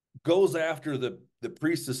goes after the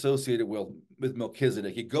priest associated with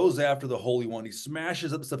Melchizedek. He goes after the Holy One. He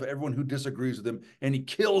smashes up stuff, everyone who disagrees with him, and he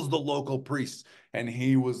kills the local priests. And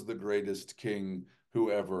he was the greatest king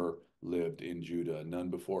who ever lived in Judah. None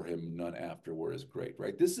before him, none after were as great,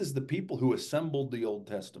 right? This is the people who assembled the Old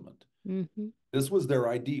Testament. Mm-hmm. This was their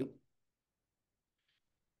ideal.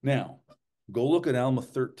 Now, go look at Alma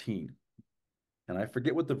 13. And I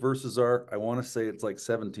forget what the verses are. I want to say it's like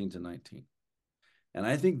 17 to 19. And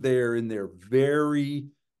I think they are in there very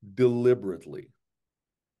deliberately.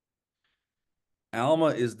 Alma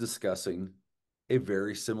is discussing a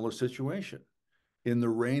very similar situation in the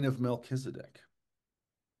reign of Melchizedek.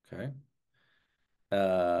 Okay.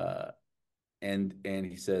 And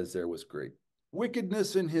he says there was great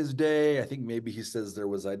wickedness in his day. I think maybe he says there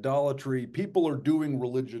was idolatry. People are doing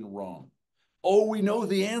religion wrong. Oh, we know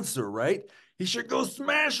the answer, right? He should go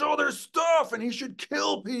smash all their stuff and he should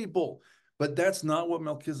kill people. But that's not what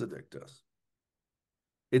Melchizedek does.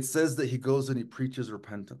 It says that he goes and he preaches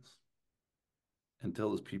repentance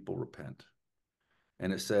until his people repent.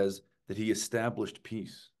 And it says that he established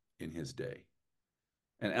peace in his day.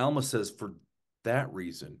 And Alma says for that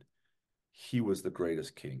reason, he was the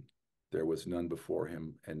greatest king. There was none before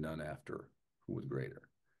him and none after who was greater.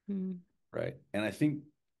 Mm. Right. And I think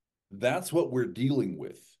that's what we're dealing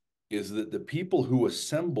with, is that the people who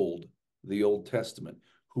assembled the Old Testament,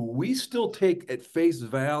 who we still take at face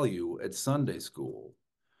value at Sunday school,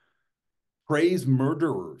 praise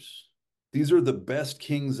murderers. These are the best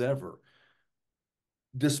kings ever.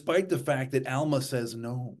 Despite the fact that Alma says,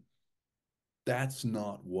 no, that's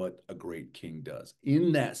not what a great king does.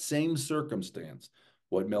 In that same circumstance,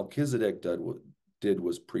 what Melchizedek did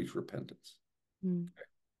was preach repentance. Mm. Okay.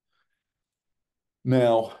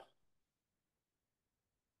 Now,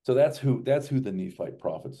 so that's who the Nephite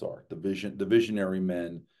prophets are, the visionary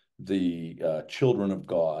men, the children of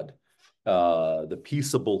God, the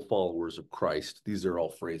peaceable followers of Christ. These are all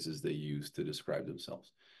phrases they use to describe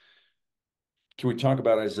themselves. Can we talk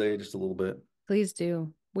about Isaiah just a little bit? Please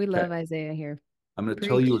do. We Okay. love Isaiah here. I'm going to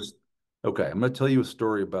tell Preach. you I'm going to tell you a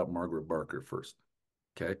story about Margaret Barker first.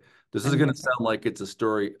 Okay. This is I'm going here to sound like it's a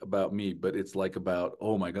story about me, but it's like about,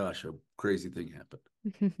 oh my gosh, a crazy thing happened.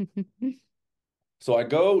 for it. So I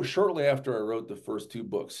go shortly after I wrote the first two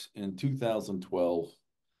books in 2012,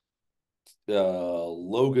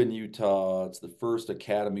 Logan, Utah. It's the first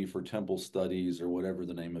Academy for Temple Studies or whatever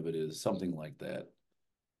the name of it is, something like that.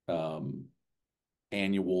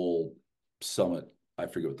 Annual summit. I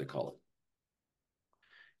forget what they call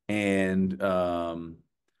it. And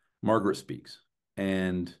Margaret speaks.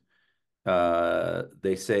 And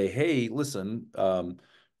they say, hey, listen,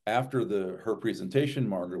 after her presentation,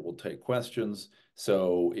 Margaret will take questions.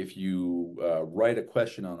 So if you write a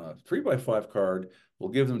question on a 3x5 card, we'll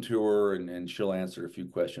give them to her and she'll answer a few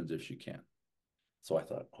questions if she can. So I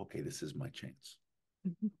thought, okay, this is my chance.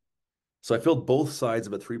 So I filled both sides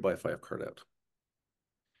of a 3x5 card out.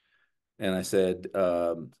 And I said,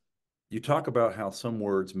 you talk about how some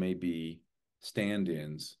words may be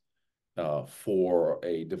stand-ins for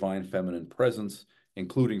a divine feminine presence,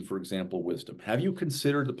 including, for example, wisdom. Have you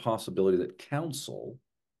considered the possibility that counsel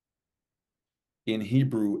in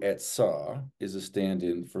Hebrew etzah is a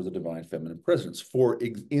stand-in for the divine feminine presence? For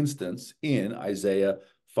instance, in Isaiah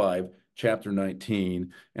 5, chapter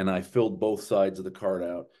 19, and I filled both sides of the card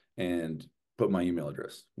out and put my email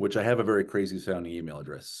address, which I have a very crazy sounding email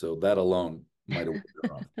address. So that alone might have worked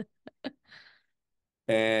it off.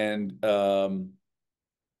 And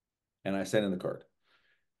I sent in the card.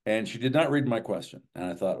 And she did not read my question. And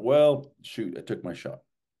I thought, well, shoot, I took my shot.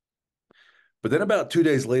 But then about 2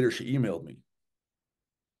 days later, she emailed me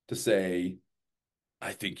to say,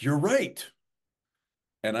 I think you're right.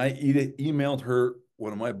 And I emailed her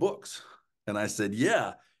one of my books. And I said,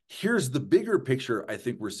 yeah, here's the bigger picture I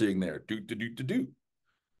think we're seeing there. Do.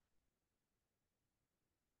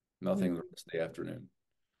 Nothing the rest of the afternoon.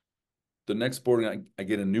 The next morning, I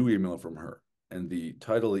get a new email from her. And the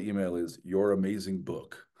title of the email is Your Amazing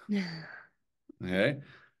Book. Okay.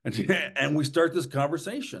 And we start this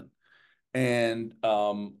conversation. And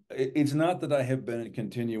it's not that I have been in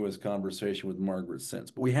continuous conversation with Margaret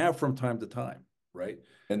since, but we have from time to time, right?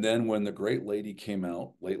 And then when The Great Lady came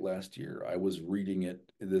out late last year, I was reading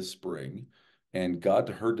it this spring and got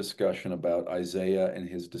to her discussion about Isaiah and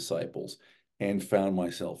his disciples and found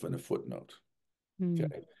myself in a footnote.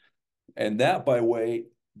 Okay. And that, by way,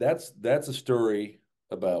 that's a story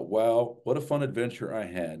about, wow, what a fun adventure I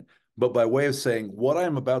had. But by way of saying, what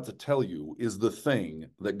I'm about to tell you is the thing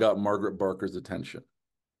that got Margaret Barker's attention.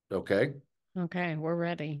 Okay? Okay, we're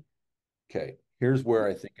ready. Okay. Here's where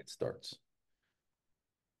I think it starts.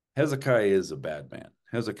 Hezekiah is a bad man.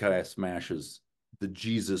 Hezekiah smashes the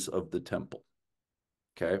Jesus of the temple.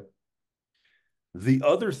 Okay. The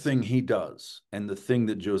other thing he does, and the thing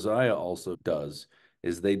that Josiah also does,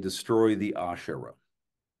 is they destroy the Asherah.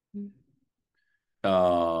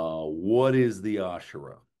 What is the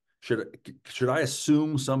Asherah? Should I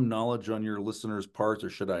assume some knowledge on your listeners' parts, or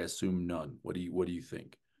should I assume none? What do you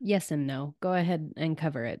think? Yes and no. Go ahead and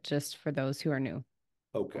cover it just for those who are new.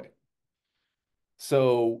 Okay.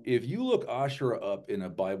 So if you look Asherah up in a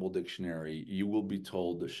Bible dictionary, you will be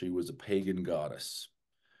told that she was a pagan goddess.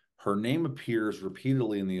 Her name appears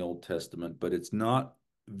repeatedly in the Old Testament, but it's not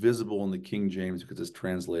visible in the King James because it's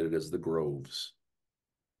translated as the groves.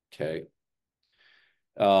 Okay.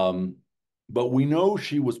 Um, but we know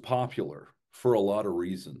she was popular for a lot of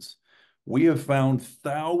reasons. We have found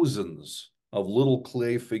thousands of little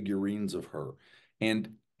clay figurines of her, and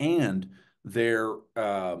they're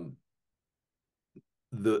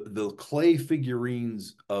the clay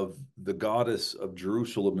figurines of the goddess of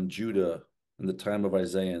Jerusalem and Judah in the time of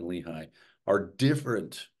Isaiah and Lehi are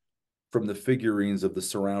different from the figurines of the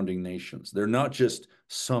surrounding nations. They're not just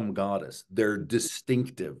some goddess, they're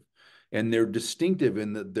distinctive. And they're distinctive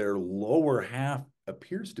in that their lower half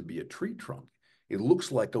appears to be a tree trunk. It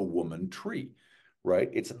looks like a woman tree, right?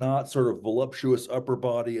 It's not sort of voluptuous upper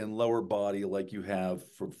body and lower body like you have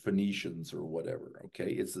for Phoenicians or whatever,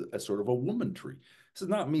 okay? It's a sort of a woman tree. This is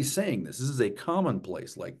not me saying this. This is a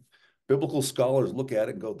commonplace. Like biblical scholars look at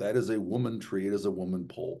it and go, that is a woman tree. It is a woman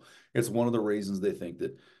pole. It's one of the reasons they think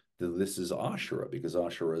that this is Asherah, because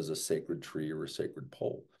Asherah is a sacred tree or a sacred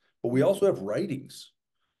pole. But we also have writings.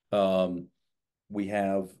 We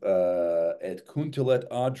have at Kuntilet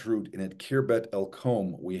Adrut and at Kirbet El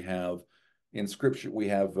Kom, we have inscription, we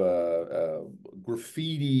have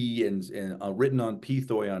graffiti and written on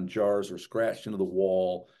pithoi on jars or scratched into the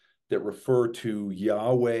wall that refer to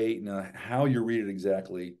Yahweh. Now, how you read it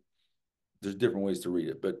exactly, there's different ways to read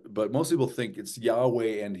it, but most people think it's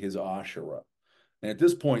Yahweh and his Asherah. And at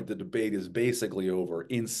this point, the debate is basically over.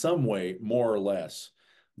 In some way, more or less,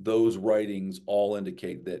 those writings all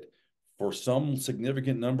indicate that for some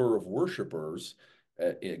significant number of worshipers,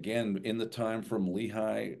 again, in the time from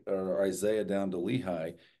Lehi or Isaiah down to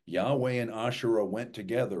Lehi, Yahweh and Asherah went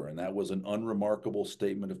together. And that was an unremarkable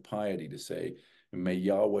statement of piety to say, may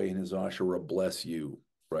Yahweh and his Asherah bless you,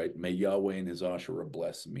 right? May Yahweh and his Asherah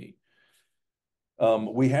bless me.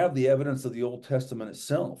 We have the evidence of the Old Testament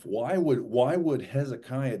itself. Why would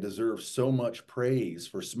Hezekiah deserve so much praise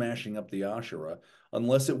for smashing up the Asherah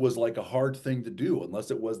unless it was like a hard thing to do,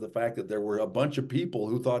 unless it was the fact that there were a bunch of people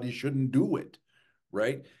who thought he shouldn't do it,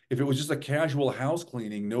 right? If it was just a casual house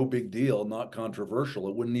cleaning, no big deal, not controversial,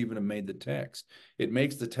 it wouldn't even have made the text. It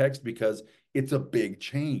makes the text because it's a big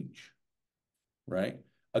change, right?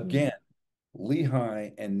 Again,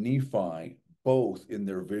 Lehi and Nephi both in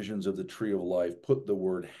their visions of the tree of life put the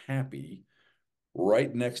word happy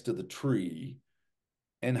right next to the tree,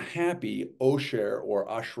 and happy, Osher or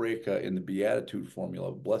Ashreka in the Beatitude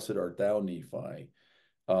formula, blessed art thou, Nephi,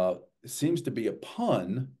 seems to be a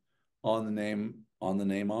pun on the name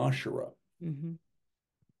Asherah. Mm-hmm.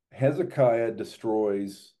 Hezekiah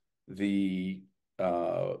destroys the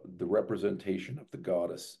representation of the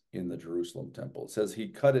goddess in the Jerusalem temple. It says he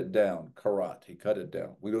cut it down, karat, he cut it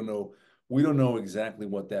down. We don't know exactly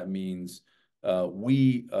what that means.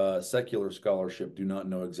 We secular scholarship do not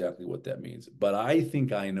know exactly what that means, but I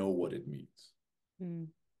think I know what it means.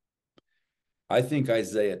 I think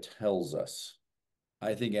Isaiah tells us.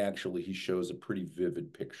 I think actually he shows a pretty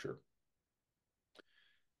vivid picture.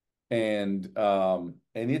 And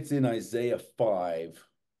it's in Isaiah 5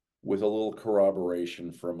 with a little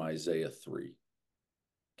corroboration from Isaiah 3.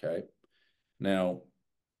 Okay. Now,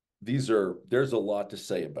 there's a lot to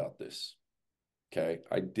say about this. Okay.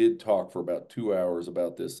 I did talk for about 2 hours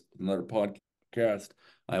about this in another podcast.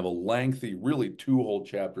 I have a lengthy, really 2 whole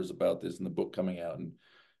chapters about this in the book coming out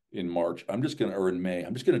in March. Or in May.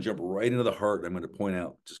 I'm just gonna jump right into the heart. I'm going to point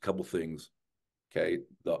out just a couple things. Okay.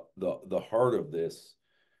 The heart of this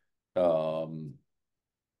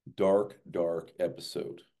dark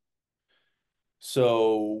episode.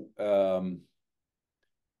 So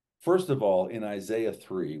first of all, in Isaiah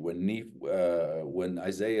 3, when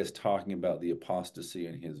Isaiah is talking about the apostasy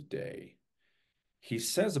in his day, he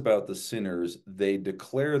says about the sinners, they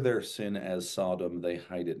declare their sin as Sodom, they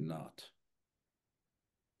hide it not.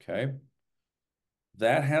 Okay?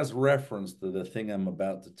 That has reference to the thing I'm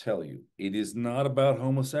about to tell you. It is not about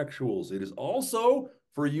homosexuals. It is also,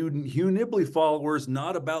 for you Hugh Nibley followers,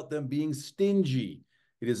 not about them being stingy.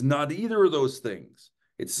 It is not either of those things.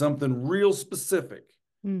 It's something real specific.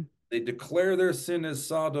 They declare their sin as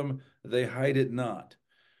Sodom, they hide it not.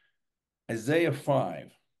 Isaiah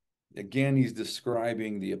 5. Again, he's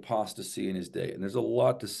describing the apostasy in his day. And there's a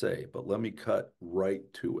lot to say, but let me cut right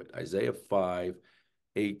to it. Isaiah 5,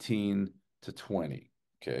 18 to 20.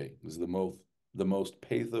 Okay. This is the most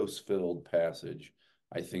pathos-filled passage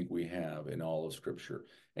I think we have in all of Scripture.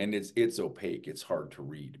 And it's opaque. It's hard to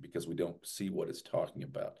read because we don't see what it's talking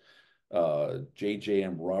about.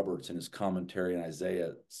 J.J.M. Roberts in his commentary on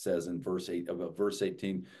Isaiah says in verse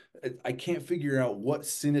 18, I can't figure out what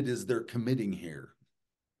sin it is they're committing here.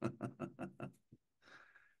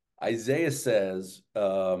 Isaiah says,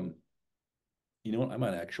 you know what? I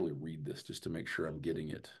might actually read this just to make sure I'm getting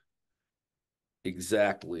it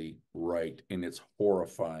exactly right in its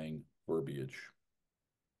horrifying verbiage,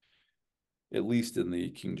 at least in the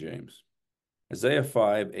King James. Isaiah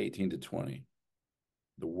 5, 18 to 20,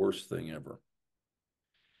 the worst thing ever.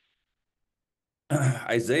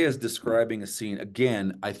 Isaiah is describing a scene.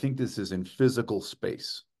 Again, I think this is in physical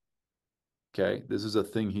space. Okay, this is a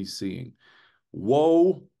thing he's seeing.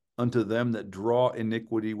 Woe unto them that draw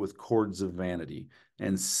iniquity with cords of vanity,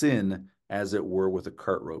 and sin, as it were, with a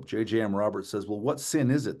cart rope. J.J.M. Roberts says, well, what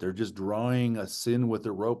sin is it? They're just drawing a sin with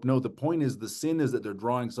a rope. No, the point is the sin is that they're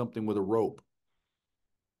drawing something with a rope.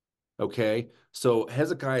 Okay, so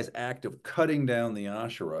Hezekiah's act of cutting down the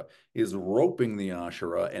Asherah is roping the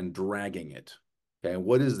Asherah and dragging it. Okay,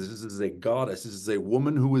 what is this? This is a goddess. This is a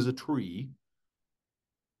woman who is a tree,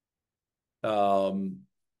 dragging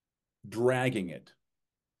it,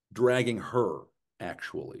 dragging her,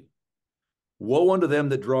 actually. Woe unto them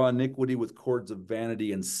that draw iniquity with cords of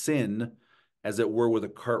vanity, and sin, as it were, with a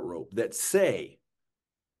cart rope, that say,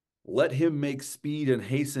 let him make speed and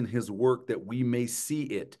hasten his work, that we may see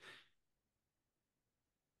it.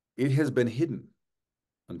 It has been hidden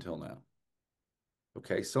until now.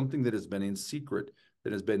 Okay, something that has been in secret,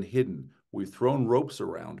 that has been hidden. We've thrown ropes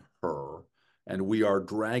around her, and we are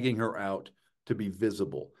dragging her out to be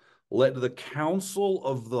visible. Let the counsel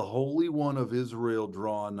of the Holy One of Israel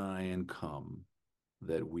draw nigh and come,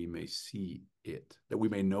 that we may see it, that we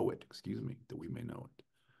may know it, excuse me, that we may know it.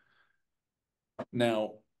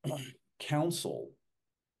 Now, counsel,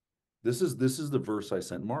 this is the verse I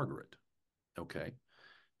sent Margaret, okay?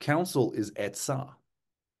 Counsel is etzah.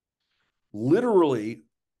 Literally,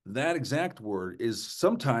 that exact word is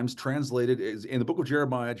sometimes translated as, in the book of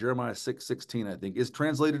Jeremiah, Jeremiah 6:16, I think, is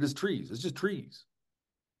translated as trees. It's just trees.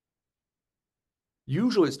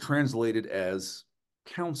 Usually it's translated as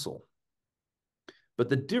counsel. But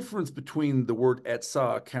the difference between the word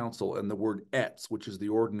etzah, counsel, and the word etz, which is the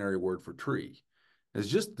ordinary word for tree, is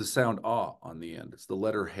just the sound ah on the end. It's the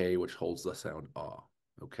letter hey, which holds the sound ah,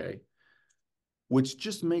 okay? Which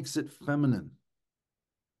just makes it feminine.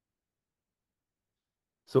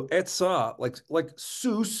 So etzah, like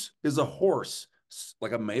sus is a horse,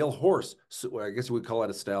 like a male horse. So I guess we would call it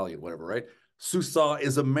a stallion, whatever, right? Susah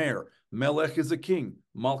is a mare. Melech is a king.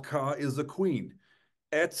 Malkah is a queen.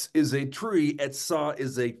 Etz is a tree. Etzah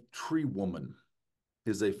is a tree woman,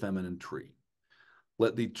 is a feminine tree.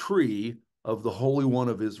 Let the tree of the Holy One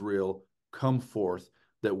of Israel come forth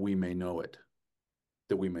that we may know it,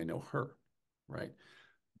 that we may know her, right?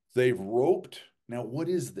 They've roped. Now, what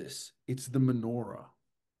is this? It's the menorah.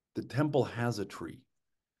 The temple has a tree,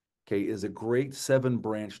 okay, is a great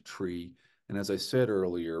 7-branch tree. And as I said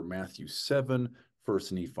earlier, Matthew 7, 1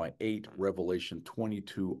 Nephi 8, Revelation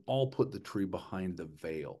 22, all put the tree behind the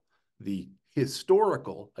veil. The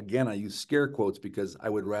historical, again, I use scare quotes because I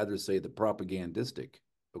would rather say the propagandistic,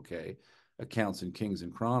 okay, accounts in Kings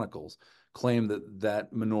and Chronicles claim that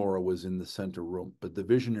that menorah was in the center room, but the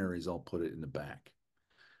visionaries all put it in the back.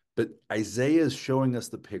 But Isaiah is showing us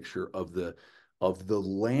the picture of the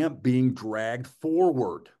lamp being dragged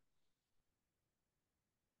forward.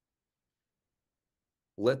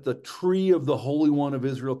 Let the tree of the Holy One of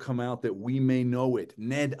Israel come out that we may know it.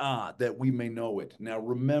 Ned-ah, that we may know it. Now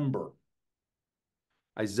remember,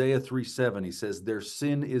 Isaiah 3:7, he says, their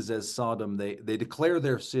sin is as Sodom. They declare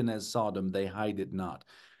their sin as Sodom. They hide it not.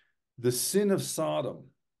 The sin of Sodom,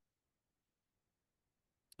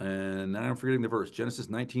 and now I'm forgetting the verse, Genesis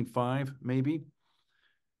 19:5, maybe,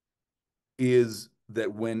 is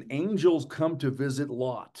that when angels come to visit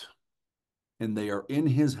Lot and they are in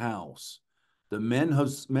his house, the men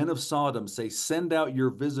of Sodom say, send out your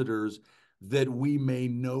visitors that we may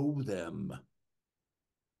know them.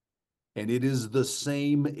 And it is the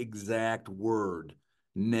same exact word,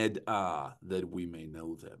 ned-ah, that we may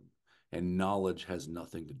know them. And knowledge has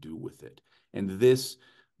nothing to do with it. And this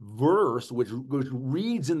verse, which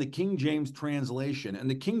reads in the King James translation, and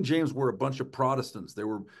the King James were a bunch of Protestants. They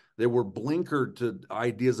were blinkered to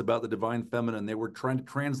ideas about the divine feminine. They were trying to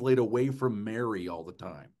translate away from Mary all the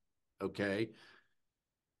time, okay?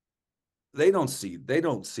 they don't see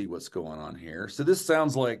what's going on here. So this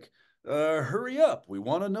sounds like, hurry up, we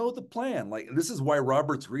want to know the plan. Like, this is why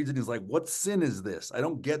Roberts reads it. He's like, what sin is this? I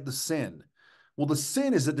don't get the sin. Well, the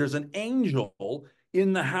sin is that there's an angel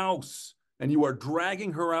in the house and you are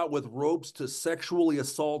dragging her out with ropes to sexually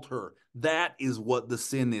assault her. That is what the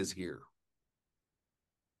sin is here.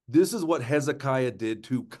 This is what Hezekiah did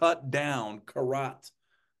to cut down Karat,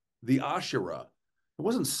 the Asherah. It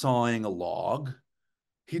wasn't sawing a log.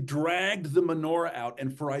 He dragged the menorah out.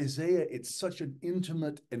 And for Isaiah, it's such an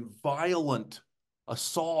intimate and violent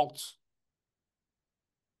assault.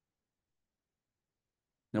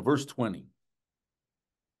 Now, verse 20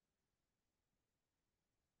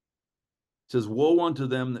 says, woe unto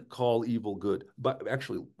them that call evil good. But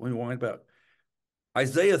actually, let me wind about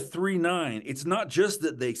Isaiah 3:9. It's not just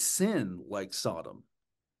that they sin like Sodom,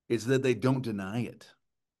 it's that they don't deny it.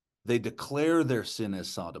 They declare their sin as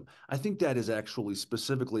Sodom. I think that is actually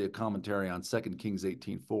specifically a commentary on 2 Kings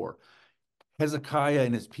 18:4. Hezekiah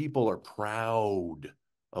and his people are proud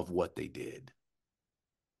of what they did.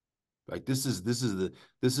 Like, this is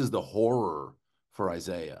the horror for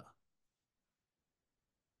Isaiah.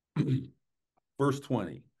 Verse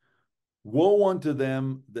 20. Woe unto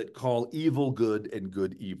them that call evil good and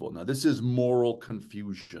good evil. Now, this is moral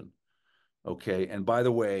confusion. Okay. And by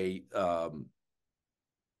the way,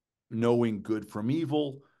 knowing good from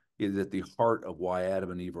evil is at the heart of why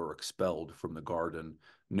Adam and Eve are expelled from the garden.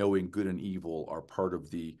 Knowing good and evil are part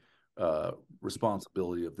of the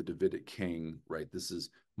responsibility of the Davidic king, right? This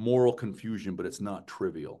is moral confusion, but it's not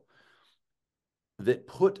trivial. That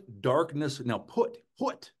put darkness, now put,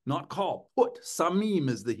 not call, put, samim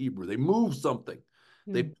is the Hebrew. They move something.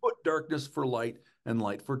 They put darkness for light and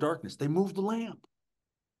light for darkness. They moved the lamp.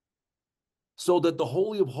 So that the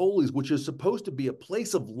Holy of Holies, which is supposed to be a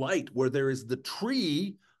place of light where there is the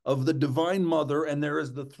tree of the Divine Mother and there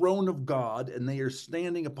is the throne of God, and they are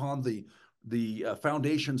standing upon the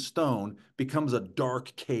foundation stone, becomes a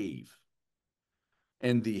dark cave.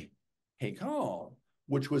 And the Hekal,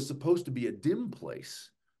 which was supposed to be a dim place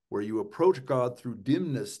where you approach God through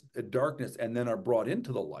dimness, darkness, and then are brought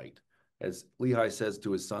into the light, as Lehi says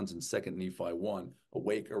to his sons in 2 Nephi 1,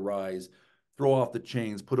 awake, arise, throw off the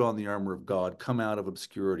chains, put on the armor of God, come out of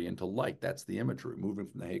obscurity into light. That's the imagery, moving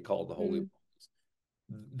from the Hekal to the Holy of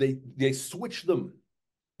Holies. They switch them.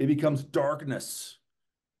 It becomes darkness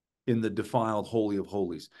in the defiled Holy of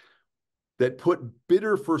Holies. That put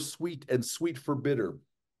bitter for sweet and sweet for bitter.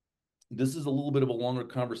 This is a little bit of a longer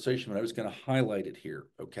conversation, but I was going to highlight it here,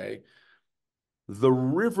 okay? The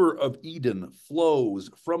river of Eden flows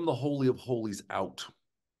from the Holy of Holies out.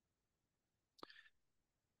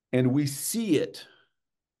 And we see it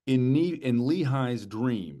in Lehi's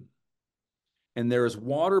dream. And there is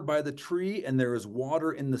water by the tree, and there is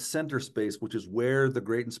water in the center space, which is where the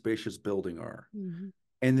great and spacious building are.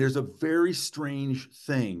 And there's a very strange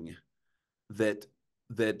thing that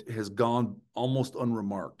has gone almost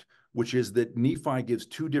unremarked, which is that Nephi gives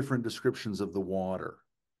two different descriptions of the water.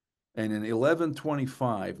 And in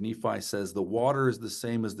 11:25, Nephi says the water is the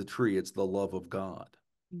same as the tree; it's the love of God.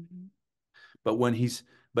 But when he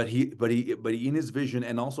in his vision,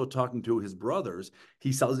 and also talking to his brothers,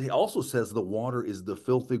 he also says the water is the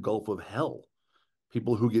filthy gulf of hell.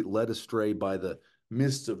 People who get led astray by the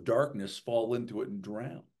mists of darkness fall into it and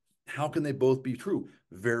drown. How can they both be true?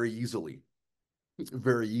 Very easily.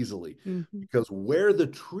 Very easily. Because where the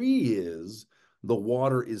tree is, the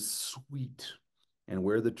water is sweet. And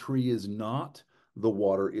where the tree is not, the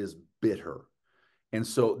water is bitter. And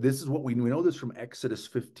so this is what we know this from Exodus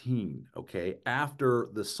 15, okay? After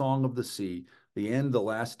the Song of the Sea, the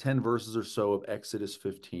last 10 verses or so of Exodus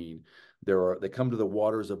 15, they come to the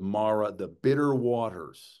waters of Marah, the bitter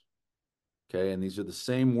waters, okay? And these are the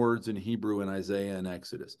same words in Hebrew in Isaiah and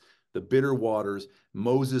Exodus. The bitter waters.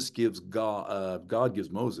 Moses gives God gives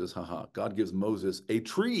Moses a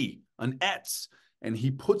tree, an etz, and he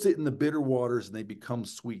puts it in the bitter waters and they become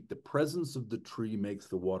sweet. The presence of the tree makes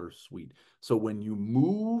the water sweet. So when you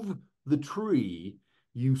move the tree,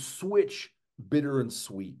 you switch bitter and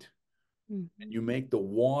sweet. And you make the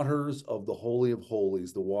waters of the Holy of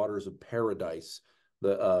Holies, the waters of paradise,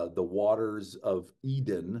 the waters of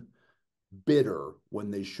Eden, bitter when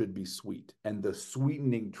they should be sweet. And the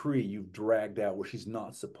sweetening tree you've dragged out where she's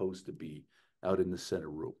not supposed to be, out in the center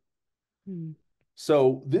room.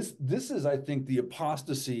 So this is, I think, the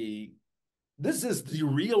apostasy. This is the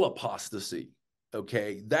real apostasy.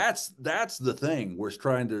 Okay, that's the thing we're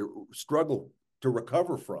trying to struggle to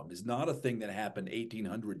recover from. Is not a thing that happened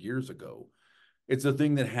 1,800 years ago. It's a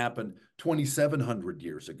thing that happened 2,700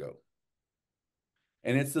 years ago.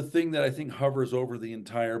 And it's the thing that I think hovers over the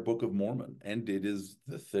entire Book of Mormon. And it is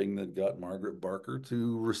the thing that got Margaret Barker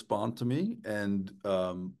to respond to me and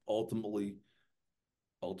ultimately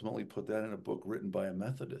put that in a book written by a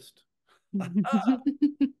Methodist.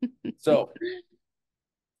 So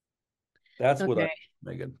that's what I, Okay.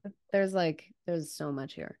 Megan. There's so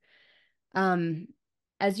much here. Um,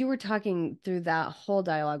 as you were talking through that whole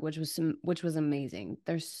dialogue, which was amazing.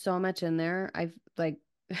 There's so much in there. I've like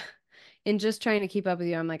in just trying to keep up with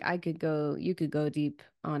you, I'm like, you could go deep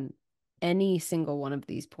on any single one of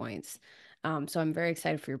these points. So I'm very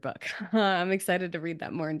excited for your book. I'm excited to read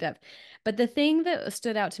that more in depth. But the thing that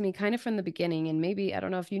stood out to me kind of from the beginning, and maybe I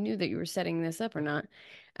don't know if you knew that you were setting this up or not,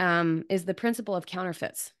 is the principle of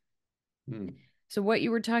counterfeits. Hmm. So what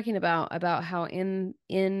you were talking about how in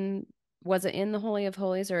was it in the Holy of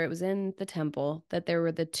Holies or it was in the temple that there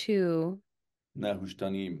were the two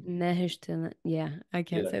Nahushtanim. Nehushtan, yeah, I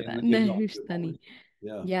can't Yeah, say in that. in the Holy of Nehushtani. Holies.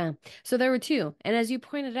 Yeah. Yeah. So there were two. And as you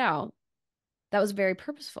pointed out, that was very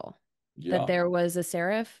purposeful. That Yeah. there was a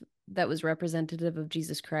seraph that was representative of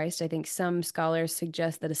Jesus Christ. I think some scholars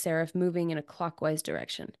suggest that a seraph moving in a clockwise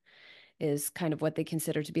direction is kind of what they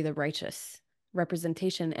consider to be the righteous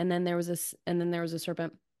representation. And then there was a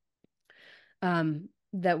serpent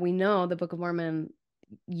that we know the Book of Mormon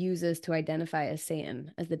uses to identify as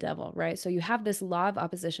Satan, as the devil, right? So you have this law of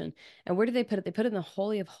opposition. And where do they put it? They put it in the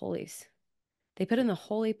Holy of Holies. They put it in the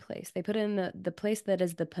holy place. They put it in the place that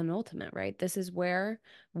is the penultimate, right? This is where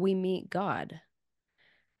we meet God.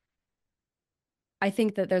 I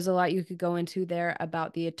think that there's a lot you could go into there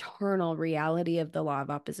about the eternal reality of the law of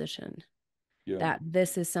opposition. Yeah. That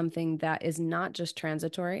this is something that is not just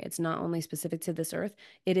transitory. It's not only specific to this earth.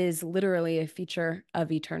 It is literally a feature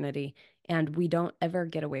of eternity, and we don't ever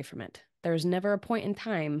get away from it. There's never a point in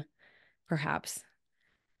time, perhaps,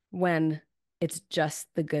 when it's just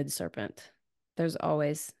the good serpent. There's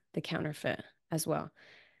always the counterfeit as well.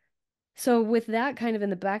 So, with that kind of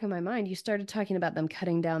in the back of my mind, you started talking about them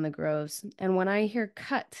cutting down the groves. And when I hear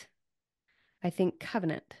cut, I think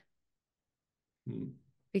covenant, Hmm.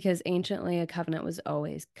 because anciently a covenant was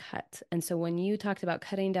always cut. And so, when you talked about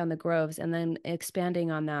cutting down the groves and then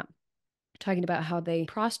expanding on that, talking about how they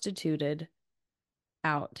prostituted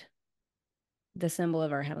out the symbol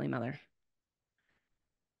of our Heavenly Mother,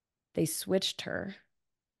 they switched her,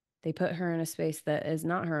 they put her in a space that is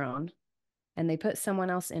not her own, and they put someone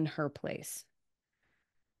else in her place.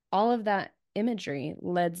 All of that imagery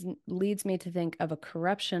leads me to think of a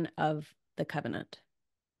corruption of the covenant,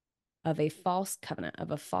 of a false covenant,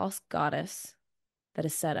 of a false goddess that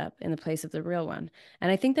is set up in the place of the real one.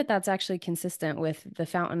 And I think that that's actually consistent with the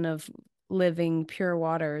fountain of living pure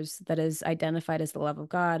waters that is identified as the love of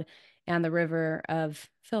God and the river of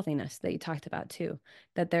filthiness that you talked about too.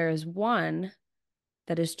 That there is one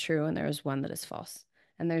that is true and there is one that is false.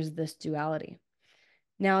 And there's this duality.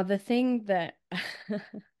 Now, the thing that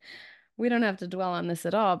we don't have to dwell on this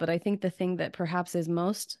at all, but I think the thing that perhaps is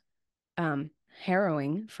most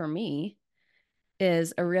harrowing for me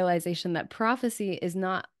is a realization that prophecy is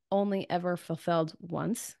not only ever fulfilled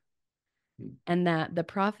once, Hmm. and that the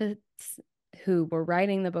prophets who were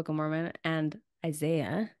writing the Book of Mormon and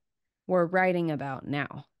Isaiah were writing about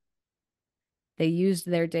now. They used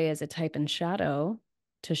their day as a type and shadow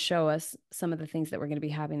to show us some of the things that were going to be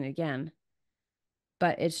happening again.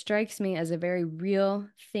 But it strikes me as a very real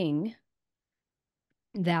thing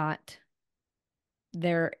that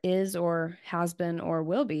there is or has been or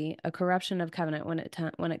will be a corruption of covenant when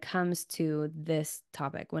it comes to this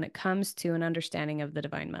topic, when it comes to an understanding of the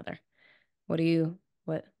Divine Mother.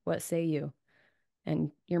 What say you?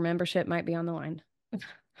 And your membership might be on the line.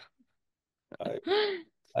 I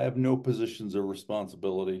I have no positions of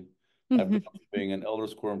responsibility. I've gone from being an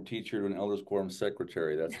elders quorum teacher to an elders quorum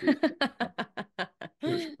secretary. That's the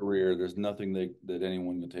church career. There's nothing that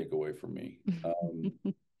anyone can take away from me.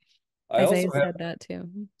 I also Isaiah have, said that too.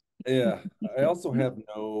 yeah, I also have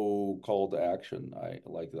no call to action.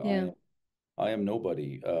 Yeah. I am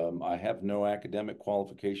nobody. I have no academic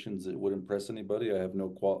qualifications that would impress anybody. I have no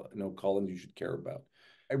callings you should care about.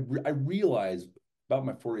 I realized about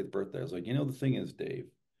my 40th birthday, I was like, the thing is, Dave,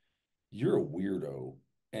 you're a weirdo,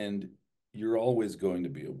 and you're always going to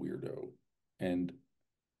be a weirdo, and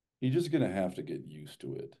you're just gonna have to get used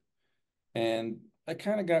to it. And I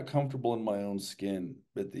kind of got comfortable in my own skin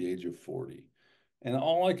at the age of 40. And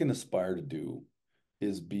all I can aspire to do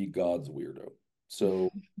is be God's weirdo.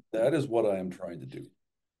 So that is what I am trying to do.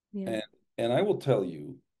 Yeah. And and I will tell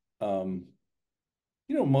you,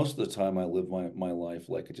 most of the time I live my life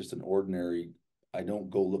like just an I don't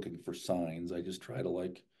go looking for signs. I just try to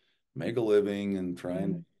like make a living and try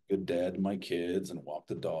and Mhm. good dad to my kids and walk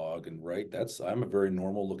the dog and right. I'm a very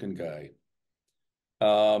normal looking guy.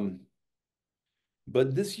 Um,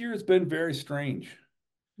 but this year has been very strange.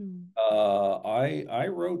 Mm. I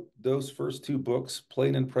wrote those first two books,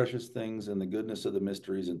 Plain and Precious Things and The Goodness of the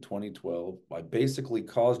Mysteries, in 2012. I basically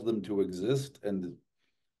caused them to exist and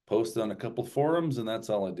posted on a couple forums, and that's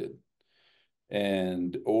all I did.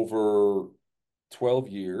 And over 12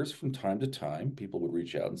 years, from time to time, people would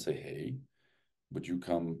reach out and say, "Hey, would you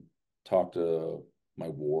come talk to my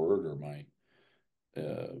ward or my,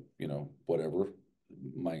 whatever,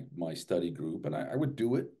 my study group?" And I would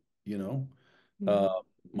do it, you know. Uh, Mm.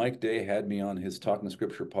 Mike Day had me on his Talking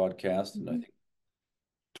Scripture podcast, and I Mhm. think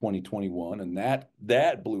 2021, and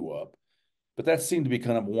that blew up. But that seemed to be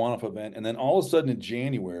kind of a one-off event. And then all of a sudden in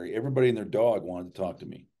January, everybody and their dog wanted to talk to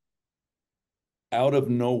me. Out of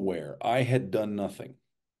nowhere, I had done nothing.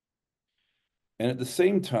 And at the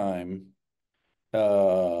same time,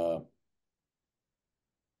 uh,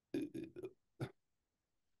 this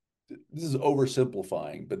is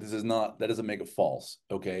oversimplifying, but this is not, that doesn't make it false.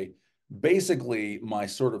 Okay. Basically, my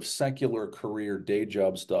sort of secular career, day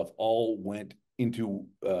job stuff all went into,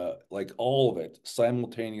 like all of it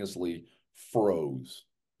simultaneously froze.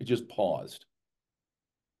 It just paused.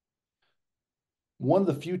 One of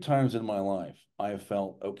the few times in my life I have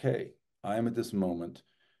felt, okay, I am at this moment.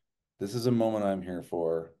 This is a moment I'm here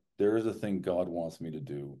for. There is a thing God wants me to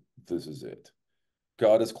do. This is it.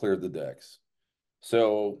 God has cleared the decks.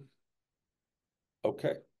 So,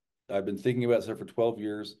 okay. I've been thinking about this for 12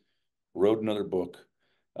 years, wrote another book.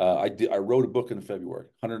 I wrote a book in February,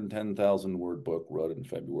 110,000 word book, wrote it in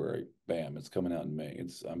February. Bam, it's coming out in May.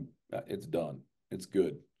 It's done. It's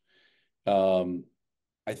good. Um,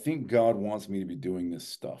 I think God wants me to be doing this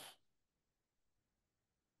stuff.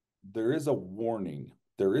 There is a warning.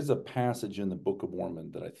 There is a passage in the Book of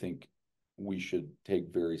Mormon that I think we should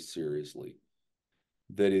take very seriously.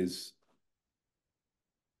 That is,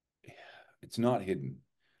 it's not hidden.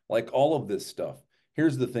 Like all of this stuff.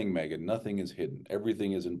 Here's the thing, Meghan, nothing is hidden.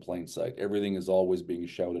 Everything is in plain sight. Everything is always being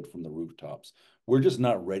shouted from the rooftops. We're just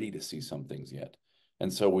not ready to see some things yet.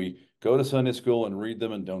 And so we go to Sunday school and read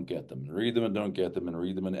them and don't get them, and read them and don't get them, and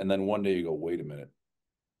read them. And then one day you go, wait a minute.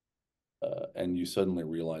 And you suddenly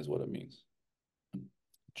realize what it means.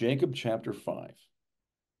 Jacob chapter 5.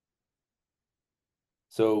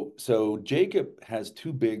 So Jacob has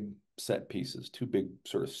two big set pieces, two big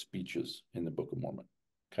sort of speeches in the Book of Mormon.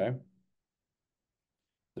 Okay.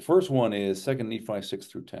 The first one is 2 Nephi 6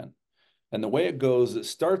 through 10. And the way it goes, it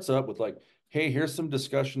starts up with like, hey, here's some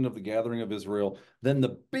discussion of the gathering of Israel. Then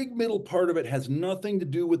the big middle part of it has nothing to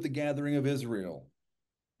do with the gathering of Israel.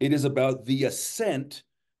 It is about the ascent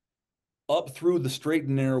up through the straight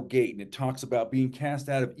and narrow gate, and it talks about being cast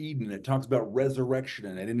out of Eden, and it talks about resurrection,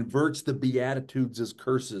 and it inverts the beatitudes as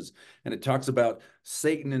curses, and it talks about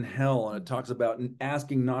Satan and hell, and it talks about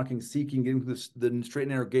asking, knocking, seeking, getting the straight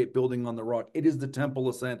and narrow gate, building on the rock. It is the temple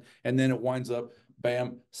ascent, and then it winds up,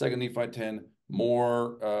 bam, 2 Nephi 10,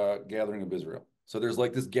 more gathering of Israel. So there's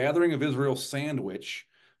like this gathering of Israel sandwich,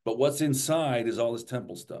 but what's inside is all this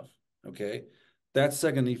temple stuff. Okay, that's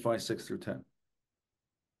 2 Nephi 6 through 10.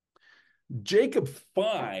 Jacob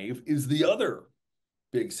 5 is the other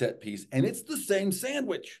big set piece, and it's the same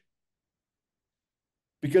sandwich.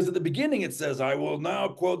 Because at the beginning it says, I will now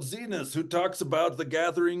quote Zenos, who talks about the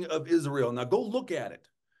gathering of Israel. Now go look at it.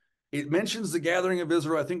 It mentions the gathering of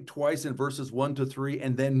Israel, I think, twice in verses 1 to 3,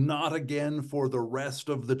 and then not again for the rest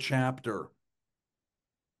of the chapter.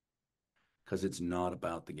 Because it's not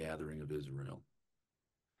about the gathering of Israel.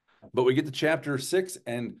 But we get to chapter 6,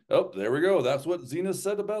 and oh, there we go. That's what Zenos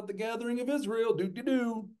said about the gathering of Israel.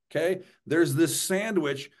 Do. Okay. There's this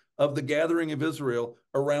sandwich of the gathering of Israel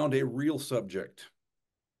around a real subject,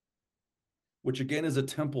 which again is a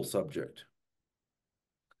temple subject.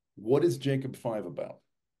 What is Jacob 5 about?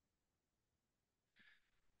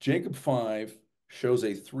 Jacob 5 shows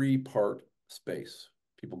a three-part space.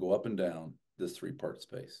 People go up and down this three-part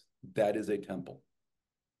space. That is a temple.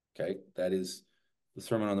 Okay. That is the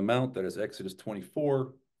Sermon on the Mount. That is Exodus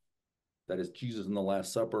 24. That is Jesus in the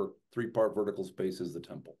Last Supper. Three-part vertical space is the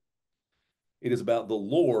temple. It is about the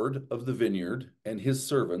Lord of the vineyard and his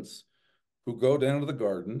servants who go down to the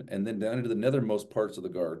garden and then down into the nethermost parts of the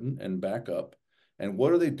garden and back up. And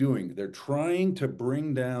what are they doing? They're trying to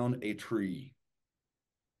bring down a tree.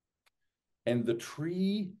 And the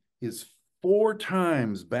tree is 4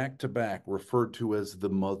 times back to back referred to as the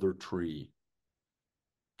mother tree.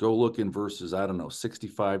 Go look in verses, I don't know,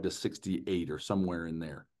 65 to 68 or somewhere in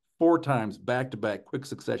there. 4 times back to back, quick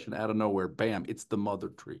succession, out of nowhere, bam, it's the mother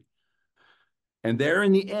tree. And there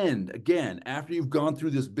in the end, again, after you've gone through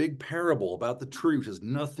this big parable about the tree, which has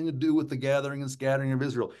nothing to do with the gathering and scattering of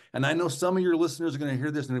Israel. And I know some of your listeners are going to hear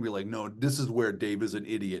this and they'll be like, no, this is where Dave is an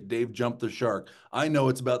idiot. Dave jumped the shark. I know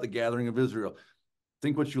it's about the gathering of Israel.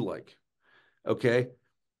 Think what you like. Okay.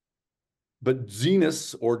 But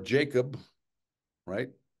Zenos or Jacob, right?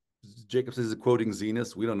 Jacob says he's quoting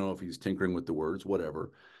Zenos. We don't know if he's tinkering with the words,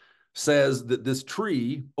 whatever. Says that this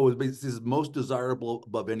tree, this is most desirable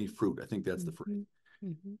above any fruit. I think that's the phrase.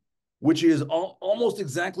 Mm-hmm. Which is almost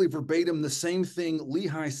exactly verbatim the same thing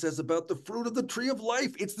Lehi says about the fruit of the tree of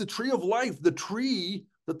life. It's the tree of life. The tree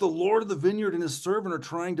that the Lord of the vineyard and his servant are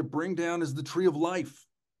trying to bring down is the tree of life.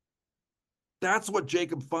 That's what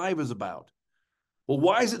Jacob 5 is about. Well,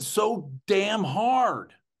 why is it so damn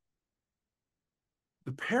hard?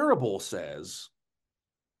 The parable says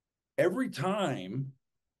every time,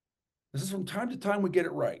 this is from time to time we get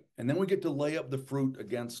it right. And then we get to lay up the fruit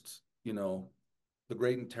against, the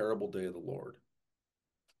great and terrible day of the Lord.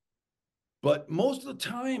 But most of the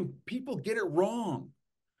time, people get it wrong.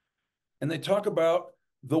 And they talk about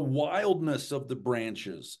the wildness of the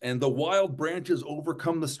branches, and the wild branches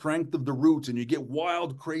overcome the strength of the roots, and you get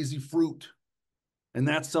wild, crazy fruit. And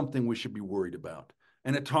that's something we should be worried about.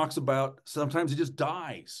 And it talks about sometimes it just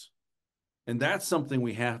dies. And that's something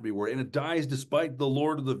we have to be worried. And it dies despite the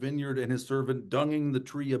Lord of the vineyard and his servant dunging the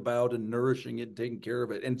tree about and nourishing it, taking care of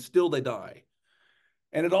it. And still they die.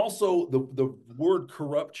 And it also, the word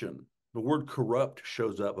corruption, the word corrupt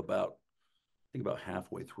shows up about, I think about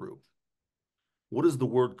halfway through. What does the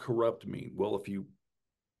word corrupt mean? Well, if you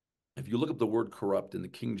look up the word corrupt in the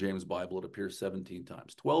King James Bible, it appears 17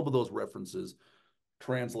 times. 12 of those references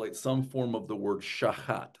translate some form of the word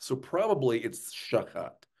shachat. So probably it's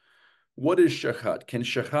shachat. What is shachat? Can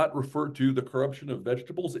shachat refer to the corruption of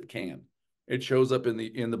vegetables? It can. It shows up in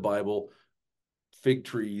the Bible, fig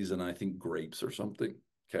trees and I think grapes or something.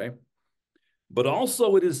 Okay. But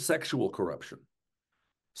also it is sexual corruption.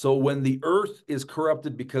 So when the earth is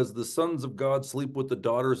corrupted because the sons of God sleep with the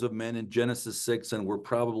daughters of men in Genesis 6, and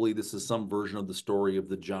this is some version of the story of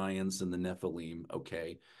the giants and the Nephilim,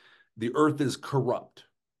 okay? The earth is corrupt.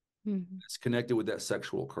 Mm-hmm. It's connected with that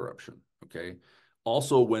sexual corruption, okay?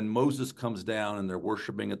 Also, when Moses comes down and they're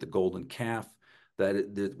worshiping at the golden calf,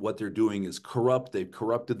 that what they're doing is corrupt. They've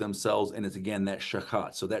corrupted themselves, and it's again that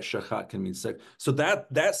shachat. So that shachat can mean sex. So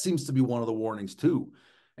that seems to be one of the warnings too.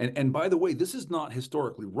 And by the way, this is not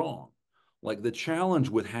historically wrong. Like the challenge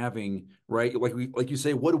with having, right, like you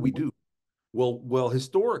say, what do we do? Well,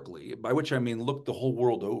 historically, by which I mean look the whole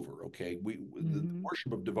world over, okay? The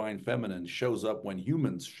worship of divine feminine shows up when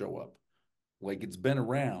humans show up. Like it's been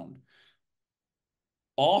around.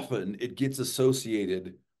 Often it gets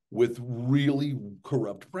associated with really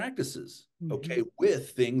corrupt practices, okay,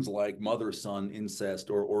 with things like mother-son incest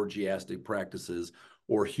or orgiastic practices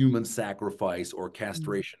or human sacrifice or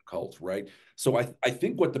castration cults, right? So I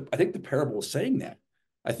think the parable is saying that.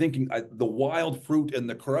 I think the wild fruit and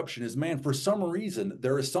the corruption is, man, for some reason,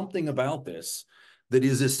 there is something about this that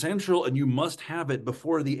is essential and you must have it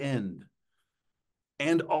before the end.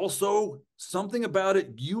 And also something about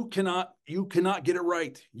it, you cannot get it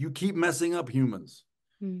right. You keep messing up humans.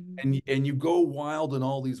 And you go wild in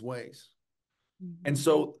all these ways. And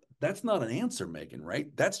so that's not an answer, Meghan,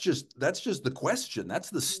 right? That's just the question.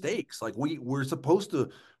 That's the stakes. Like we're supposed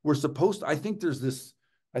to, I think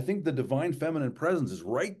the divine feminine presence is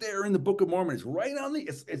right there in the Book of Mormon. It's right on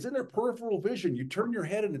it's in their peripheral vision. You turn your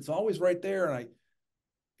head and it's always right there. And I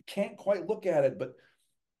can't quite look at it, but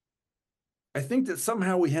I think that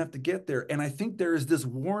somehow we have to get there. And I think there is this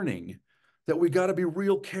warning that we got to be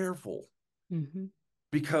real careful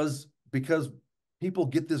because people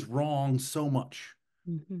get this wrong so much.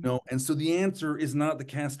 And so the answer is not the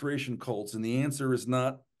castration cults, and the answer is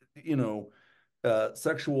not,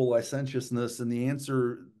 sexual licentiousness, and the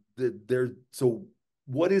answer so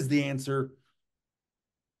what is the answer?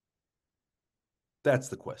 That's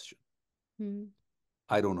the question.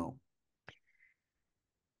 I don't know.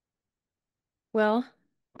 Well,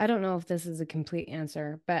 I don't know if this is a complete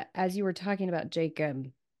answer, but as you were talking about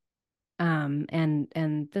Jacob,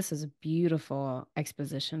 and this is a beautiful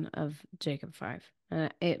exposition of Jacob 5.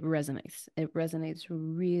 It resonates. It resonates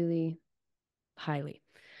really highly.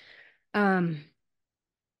 But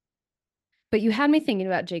you had me thinking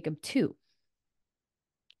about Jacob 2.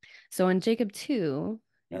 So in Jacob 2,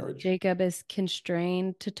 Marriage. Jacob is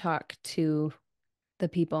constrained to talk to the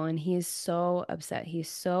people, and he is so upset. He's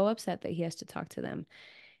so upset that he has to talk to them.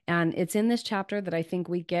 And it's in this chapter that I think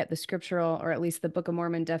we get the scriptural, or at least the Book of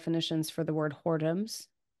Mormon definitions for the word whoredoms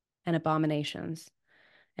and abominations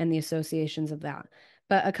and the associations of that.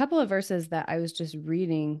 But a couple of verses that I was just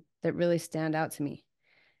reading that really stand out to me.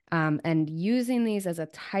 And using these as a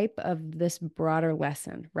type of this broader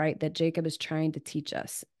lesson, right, that Jacob is trying to teach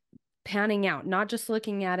us, panning out, not just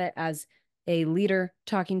looking at it as a leader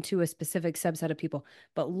talking to a specific subset of people,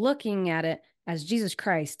 but looking at it as Jesus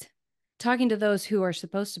Christ talking to those who are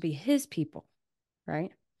supposed to be his people,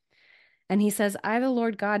 right? And he says, I, the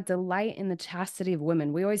Lord God, delight in the chastity of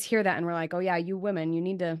women. We always hear that and we're like, oh, yeah, you women, you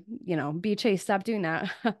need to, be chaste. Stop doing that.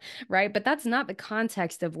 Right. But that's not the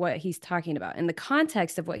context of what he's talking about. In the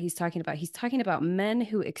context of what he's talking about men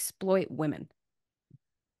who exploit women.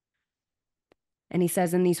 And he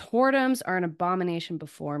says, and these whoredoms are an abomination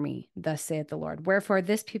before me, thus saith the Lord. Wherefore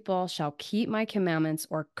this people shall keep my commandments,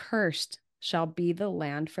 or cursed shall be the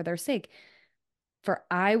land for their sake. For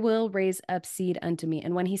I will raise up seed unto me.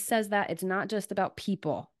 And when he says that, it's not just about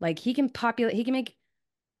people. Like he can make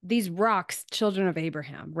these rocks children of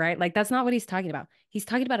Abraham, right? Like that's not what he's talking about. He's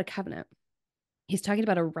talking about a covenant. He's talking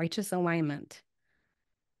about a righteous alignment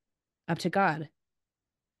up to God.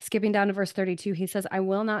 Skipping down to verse 32, he says, I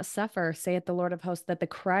will not suffer, saith the Lord of hosts, that the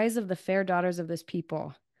cries of the fair daughters of this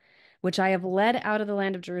people, which I have led out of the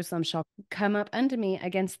land of Jerusalem, shall come up unto me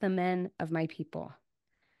against the men of my people.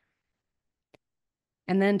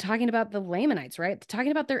 And then talking about the Lamanites, right?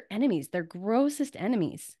 Talking about their enemies, their grossest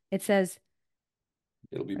enemies. It says,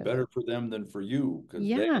 it'll be better for them than for you, because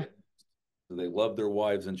yeah, they love their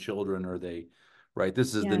wives and children, or they, right?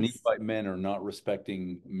 This is the yes, Nephi men are not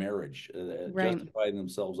respecting marriage, right, justifying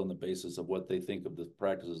themselves on the basis of what they think of the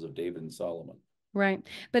practices of David and Solomon. right.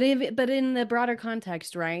 But in the broader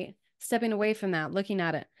context, right? Stepping away from that, looking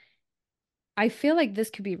at it, I feel like this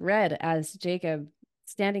could be read as Jacob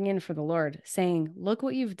standing in for the Lord, saying, look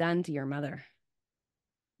what you've done to your mother.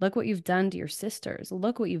 Look what you've done to your sisters.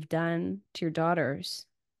 Look what you've done to your daughters.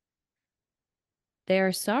 They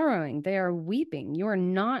are sorrowing. They are weeping. You are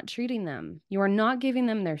not treating them. You are not giving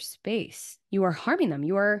them their space. You are harming them.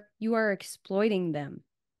 You are exploiting them,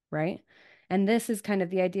 right? And this is kind of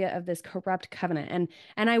the idea of this corrupt covenant.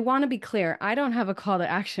 And I want to be clear, I don't have a call to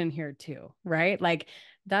action here too, right? Like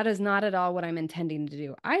that is not at all what I'm intending to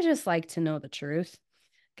do. I just like to know the truth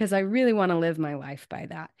because I really want to live my life by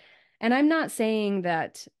that. And I'm not saying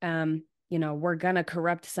that we're going to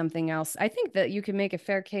corrupt something else. I think that you can make a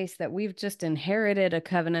fair case that we've just inherited a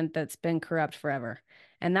covenant that's been corrupt forever.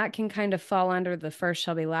 And that can kind of fall under the first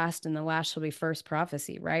shall be last and the last shall be first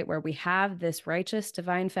prophecy, right? Where we have this righteous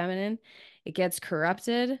divine feminine, it gets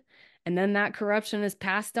corrupted, and then that corruption is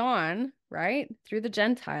passed on, right? Through the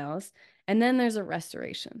Gentiles. And then there's a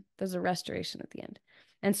restoration. There's a restoration at the end.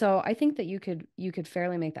 And so I think that you could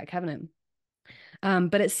fairly make that covenant.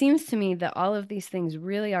 But it seems to me that all of these things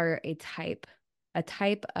really are a type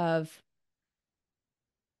of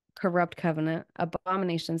corrupt covenant,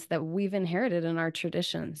 abominations that we've inherited in our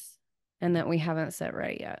traditions and that we haven't set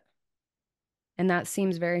right yet. And that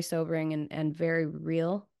seems very sobering and very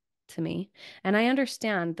real to me. And I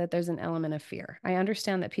understand that there's an element of fear. I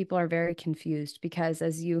understand that people are very confused because,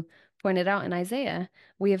 as you pointed out in Isaiah,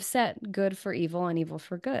 we have set good for evil and evil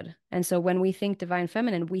for good. And so when we think divine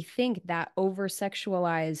feminine, we think that over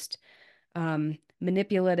sexualized,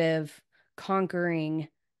 manipulative, conquering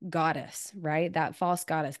goddess, right? That false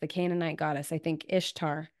goddess, the Canaanite goddess. I think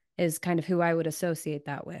Ishtar is kind of who I would associate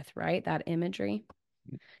that with, right? That imagery.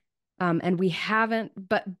 And we haven't,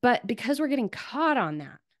 but because we're getting caught on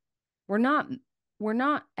that, we're not we're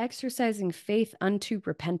not exercising faith unto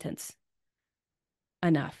repentance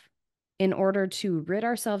enough in order to rid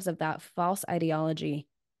ourselves of that false ideology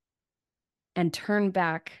and turn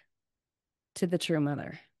back to the true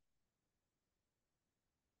mother,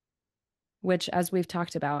 which, as we've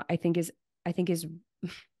talked about, I think is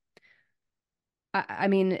I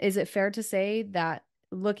mean, is it fair to say that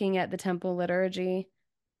looking at the temple liturgy,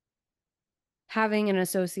 having an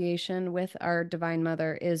association with our divine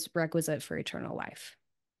mother is requisite for eternal life?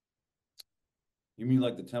 You mean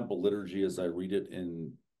like the temple liturgy as I read it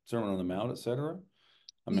in Sermon on the Mount, etc.?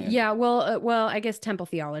 I mean, Yeah, well, I guess temple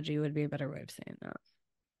theology would be a better way of saying that.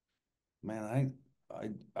 man,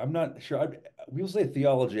 I'm not sure. People say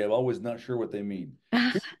theology. I'm always not sure what they mean.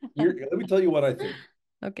 Let me tell you what I think.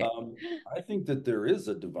 Okay. I think that there is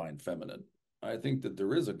a divine feminine. I think that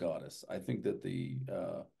there is a goddess. I think that the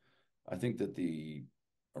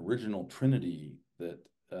original Trinity that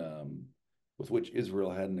with which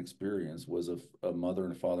Israel had an experience was a mother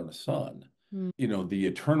and a father and a son. Mm. You know, the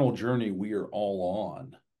eternal journey we are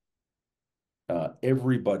all on.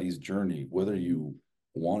 Everybody's journey, whether you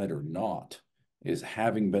want it or not, is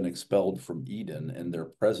having been expelled from Eden and their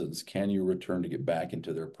presence. Can you return to get back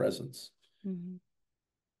into their presence? Mhm.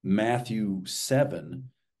 Matthew 7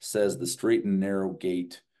 says the straight and narrow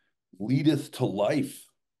gate leadeth to life,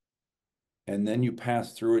 and then you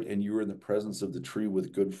pass through it and you're in the presence of the tree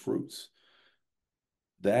with good fruits.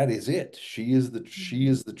 That is it. She is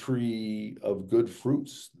the tree of good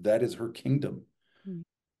fruits. That is her kingdom. Mm.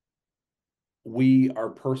 Our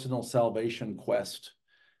personal salvation quest,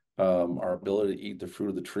 our ability to eat the fruit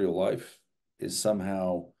of the tree of life is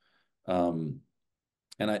somehow, and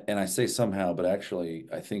I say somehow, but actually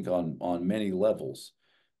I think on many levels,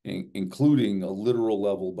 including a literal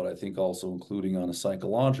level, but I think also including on a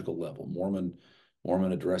psychological level.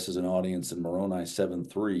 Mormon addresses an audience in Moroni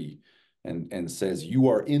 7:3 and says, "You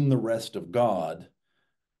are in the rest of God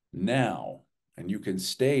now, and you can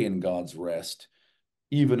stay in God's rest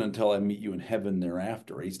even until I meet you in heaven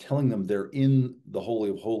thereafter." He's telling them they're in the Holy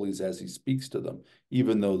of Holies as he speaks to them,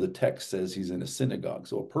 even though the text says he's in a synagogue.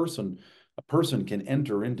 So a person can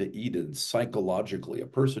enter into Eden psychologically. A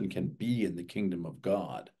person can be in the kingdom of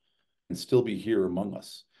God and still be here among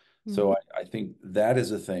us. So I think that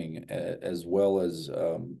is a thing, as well as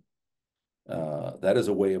that is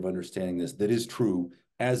a way of understanding this that is true.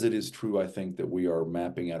 As it is true, I think that we are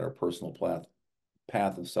mapping out our personal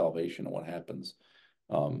path of salvation and what happens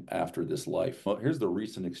after this life. Well, here's the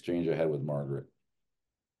recent exchange I had with Margaret.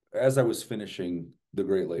 As I was finishing The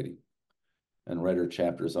Great Lady and read her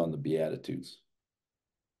chapters on the Beatitudes,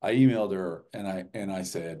 I emailed her and I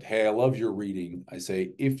said, "Hey, I love your reading." I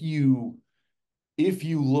say, if you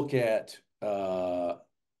look at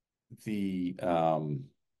the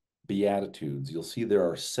Beatitudes, you'll see there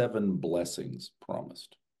are 7 blessings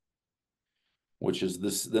promised, which is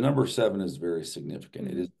this. The number 7 is very significant.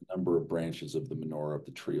 It is the number of branches of the menorah of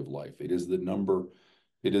the tree of life. It is the number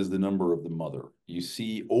of the mother. You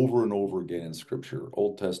see over and over again in scripture,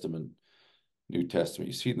 Old Testament, New Testament.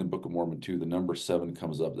 You see it in the Book of Mormon too. The number 7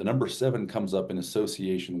 comes up. The number 7 comes up in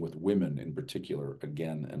association with women in particular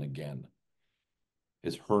again and again.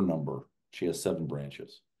 Is her number. She has 7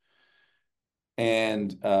 branches.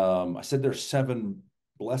 And I said there's 7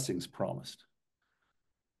 blessings promised.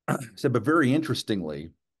 I said, but very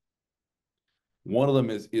interestingly, one of them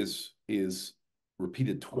is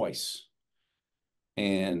repeated twice,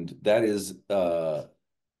 and that is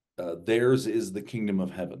theirs is the kingdom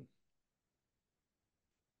of heaven.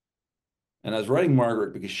 And I was writing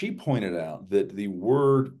Margaret because she pointed out that the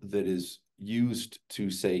word that is used to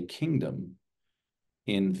say kingdom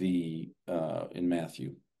in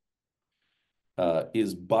Matthew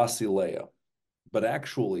is basileia, but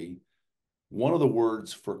actually one of the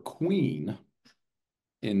words for queen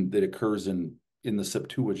that occurs in the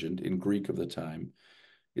Septuagint in Greek of the time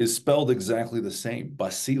is spelled exactly the same,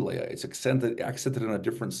 basileia. It's accented in a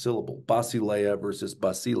different syllable, basileia versus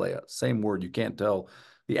basileia, same word. You can't tell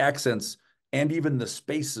the accents, and even the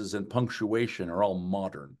spaces and punctuation are all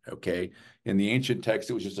modern, okay? In the ancient text,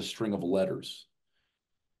 it was just a string of letters.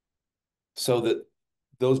 So that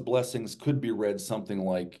those blessings could be read something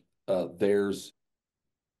like, theirs,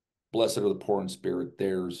 blessed are the poor in spirit,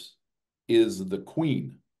 theirs is the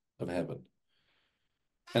queen of heaven.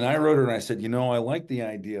 And I wrote her and I said, I like the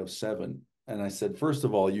idea of 7. And I said, first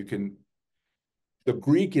of all, the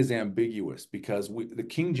Greek is ambiguous because the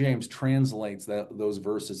King James translates those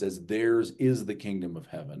verses as theirs is the kingdom of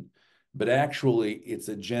heaven. But actually, it's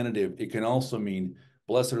a genitive. It can also mean,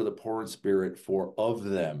 blessed are the poor in spirit, for of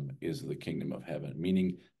them is the kingdom of heaven,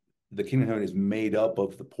 meaning the kingdom of heaven is made up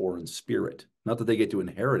of the poor in spirit. Not that they get to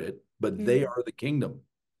inherit it, but they are the kingdom.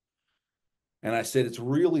 And I said, it's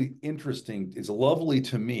really interesting. It's lovely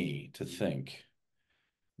to me to think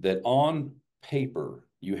that on paper,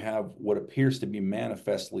 you have what appears to be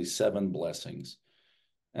manifestly 7 blessings.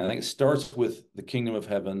 And I think it starts with the kingdom of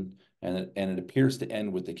heaven, and it appears to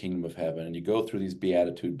end with the kingdom of heaven. And you go through these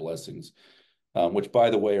beatitude blessings, which,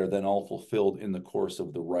 by the way, are then all fulfilled in the course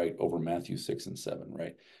of the rite over Matthew 6 and 7,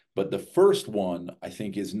 right? But the first one, I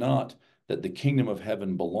think, is not that the kingdom of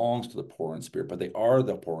heaven belongs to the poor in spirit, but they are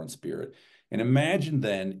the poor in spirit. And imagine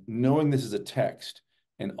then knowing this is a text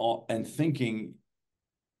and thinking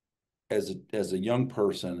as a young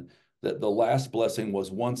person that the last blessing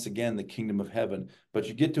was once again the kingdom of heaven, but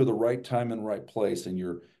you get to the right time and right place, and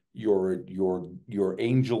your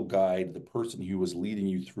angel guide, the person who was leading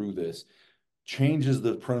you through this, changes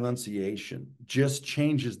the pronunciation, just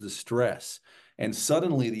changes the stress, and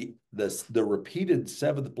suddenly the repeated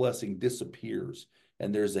 7th blessing disappears,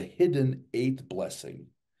 and there's a hidden 8th blessing,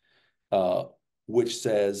 which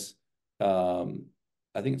says,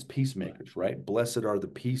 I think it's peacemakers, right? Blessed are the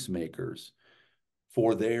peacemakers,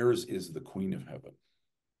 for theirs is the queen of heaven.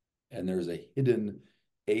 And there's a hidden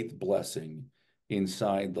 8th blessing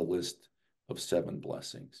inside the list of 7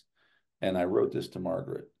 blessings. And I wrote this to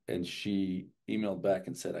Margaret, and she emailed back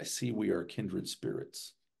and said, I see we are kindred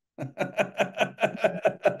spirits.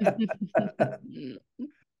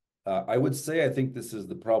 I would say I think this is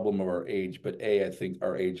the problem of our age, but A, I think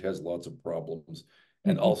our age has lots of problems.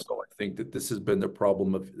 And also, I think that this has been the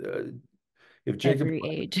problem of, if Jacob Every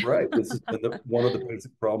age. right, this has been one of the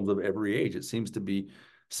basic problems of every age. It seems to be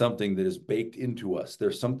something that is baked into us.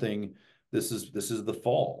 There's something, this is the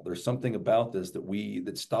fall. There's something about this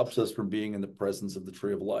that stops us from being in the presence of the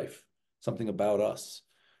tree of life, something about us.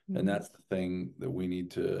 And that's the thing that we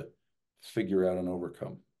need to figure out and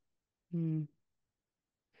overcome. Mm.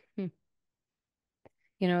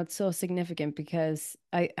 You know, it's so significant because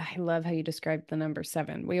I love how you described the number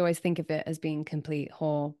seven. We always think of it as being complete,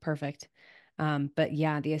 whole, perfect. But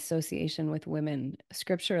yeah, the association with women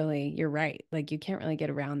scripturally, you're right. Like you can't really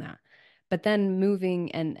get around that. But then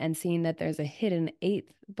moving and seeing that there's a hidden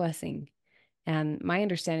eighth blessing. And my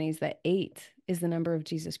understanding is that eight is the number of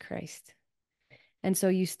Jesus Christ. And so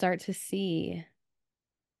you start to see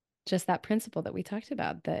just that principle that we talked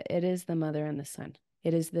about, that it is the mother and the son.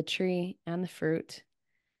 It is the tree and the fruit.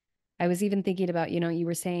 I was even thinking about, you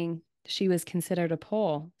were saying she was considered a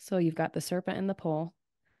pole. So you've got the serpent and the pole.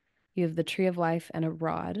 You have the tree of life and a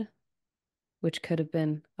rod, which could have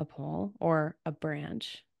been a pole or a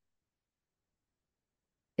branch.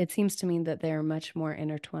 It seems to me that they are much more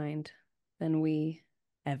intertwined than we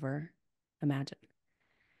ever imagined.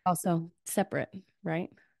 Also separate, right?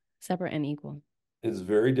 Separate and equal. It's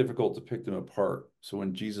very difficult to pick them apart. So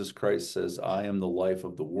when Jesus Christ says, I am the life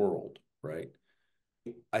of the world, right?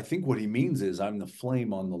 I think what he means is I'm the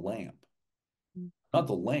flame on the lamp, not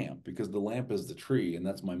the lamp, because the lamp is the tree and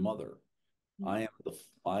that's my mother. I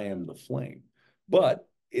am the flame. But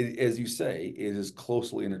as you say, it is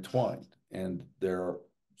closely intertwined. And there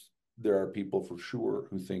are people for sure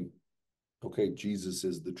who think, okay, Jesus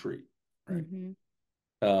is the tree, right?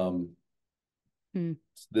 Mm-hmm. Um, Hmm.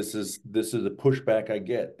 this is a pushback I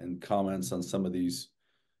get and comments on some of these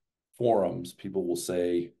forums. People will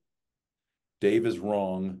say, Dave is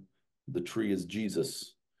wrong, the tree is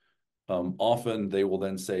Jesus. Often they will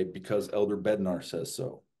then say, because Elder Bednar says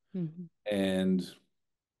so. Mm-hmm. And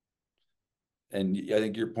I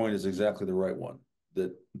think your point is exactly the right one.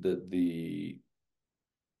 That the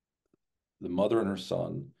mother and her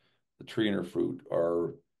son, the tree and her fruit,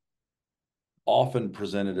 are often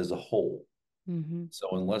presented as a whole. Mm-hmm. So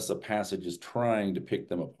unless a passage is trying to pick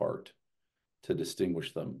them apart to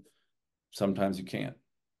distinguish them, sometimes you can't.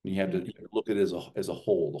 You have Right. to look at it as a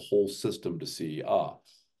whole, the whole system to see,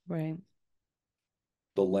 Right.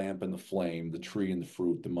 the lamp and the flame, the tree and the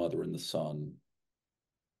fruit, the mother and the son.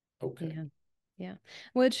 Okay. Yeah. Yeah.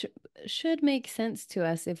 Which should make sense to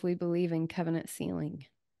us if we believe in covenant sealing,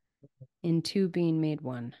 in two being made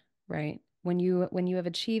one, right? When you have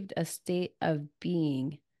achieved a state of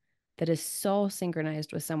being that is so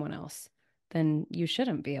synchronized with someone else, then you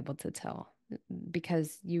shouldn't be able to tell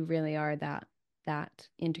because you really are that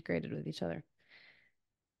integrated with each other.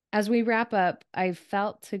 As we wrap up, I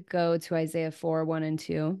felt to go to Isaiah 4, 1 and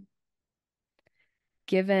 2,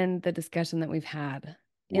 given the discussion that we've had,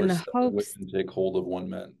 in Where the seven hopes, women take hold of one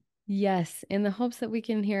man. yes, in the hopes that we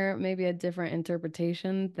can hear maybe a different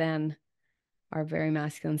interpretation than our very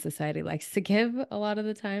masculine society likes to give a lot of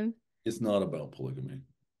the time. It's not about polygamy.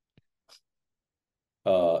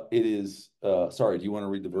 It is, sorry, do you want to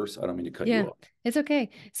read the verse? I don't mean to cut you Yeah, off. it's okay.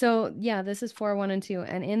 So, yeah, this is 4, 1 and 2.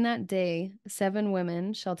 And in that day, seven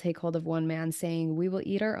women shall take hold of one man, saying, we will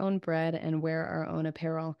eat our own bread and wear our own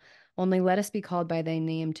apparel. Only let us be called by thy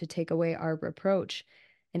name to take away our reproach.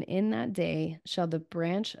 And in that day shall the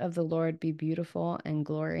branch of the Lord be beautiful and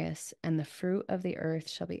glorious, and the fruit of the earth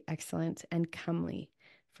shall be excellent and comely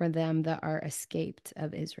for them that are escaped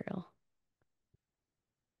of Israel.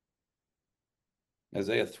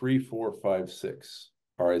 Isaiah 3, 4, 5, 6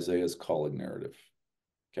 are Isaiah's calling narrative.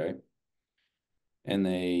 Okay. And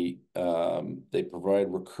they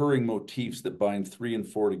provide recurring motifs that bind 3 and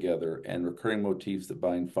 4 together, and recurring motifs that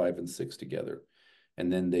bind 5 and 6 together,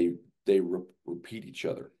 and then they repeat each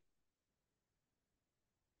other.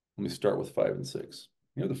 Let me start with 5 and 6.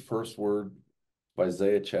 You know, the first word of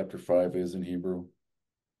Isaiah chapter 5 is in Hebrew.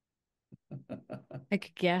 I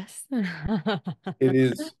could guess. It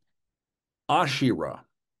is Ashira,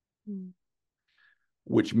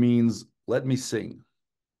 which means let me sing,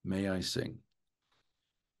 may I sing.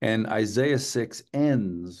 And Isaiah 6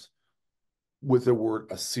 ends with the word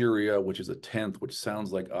Assyria, which is a tenth, which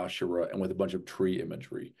sounds like Asherah, and with a bunch of tree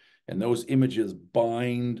imagery. And those images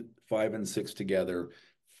bind 5 and 6 together.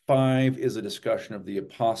 5 is a discussion of the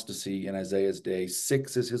apostasy in Isaiah's day.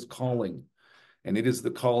 6 is his calling. And it is the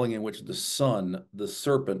calling in which the son, the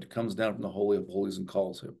serpent, comes down from the Holy of Holies and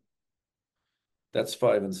calls him. That's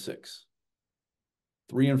 5 and 6.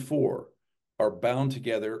 3 and 4 are bound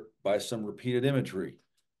together by some repeated imagery.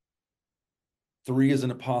 3 is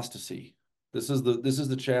an apostasy. This is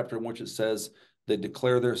the chapter in which it says they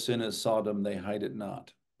declare their sin as Sodom, they hide it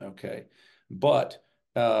not. Okay. But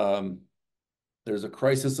there's a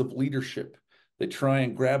crisis of leadership. They try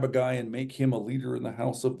and grab a guy and make him a leader in the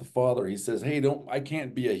house of the Father. He says, "Hey, I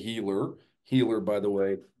can't be a healer." Healer, by the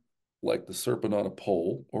way, like the serpent on a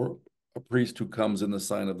pole, or a priest who comes in the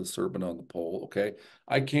sign of the serpent on the pole. Okay.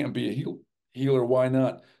 I can't be a healer. Why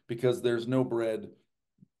not? Because there's no bread,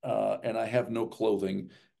 and I have no clothing.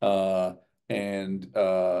 But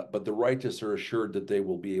the righteous are assured that they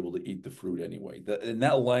will be able to eat the fruit anyway. And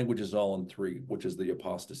that language is all in 3, which is the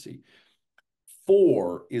apostasy.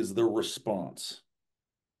 4 is the response.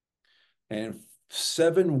 And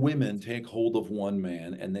 7 women take hold of one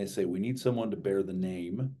man and they say, "We need someone to bear the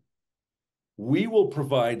name. We will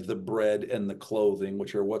provide the bread and the clothing,"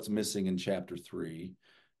 which are what's missing in chapter 3.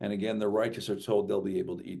 And again, the righteous are told they'll be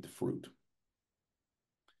able to eat the fruit.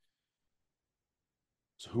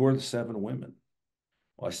 So who are the 7 women?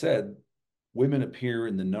 Well, I said women appear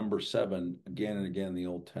in the number 7 again and again in the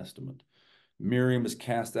Old Testament. Miriam is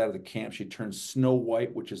cast out of the camp. She turns snow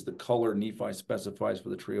white, which is the color Nephi specifies for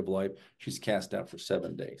the tree of life. She's cast out for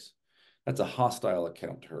 7 days. That's a hostile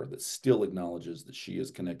account to her that still acknowledges that she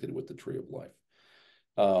is connected with the tree of life.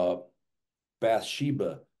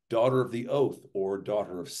 Bathsheba, daughter of the oath, or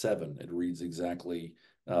daughter of 7. It reads exactly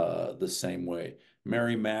the same way.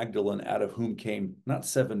 Mary Magdalene, out of whom came not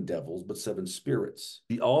 7 devils, but 7 spirits.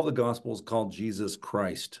 All the Gospels call Jesus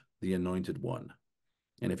Christ, the Anointed One.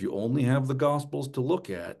 And if you only have the Gospels to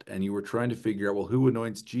look at and you were trying to figure out, well, who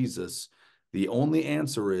anoints Jesus? The only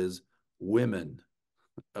answer is women.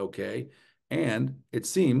 Okay. And it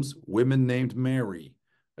seems women named Mary.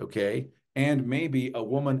 Okay. And maybe a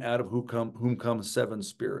woman out of whom come 7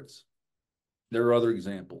 spirits. There are other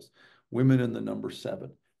examples. Women in the number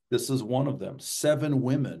 7. This is one of them. 7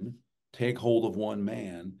 women take hold of one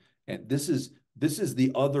man. And this is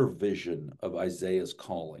the other vision of Isaiah's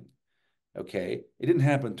calling. Okay. It didn't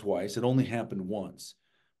happen twice. It only happened once.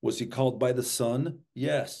 Was he called by the Son?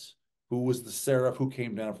 Yes. Who was the seraph who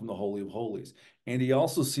came down from the Holy of Holies. And he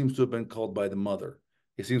also seems to have been called by the Mother.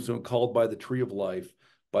 He seems to have been called by the tree of life,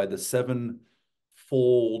 by the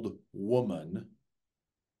 7-fold woman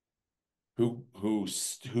who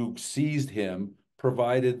seized him,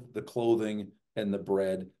 provided the clothing and the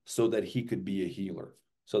bread so that he could be a healer,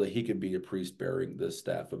 so that he could be a priest bearing the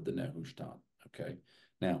staff of the Nehushtan. Okay.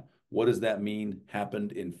 Now, what does that mean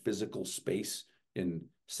happened in physical space in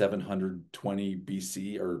 720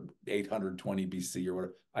 BC or 820 BC or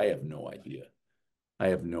whatever? I have no idea. I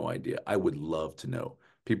have no idea. I would love to know.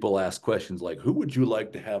 People ask questions like, who would you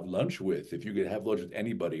like to have lunch with if you could have lunch with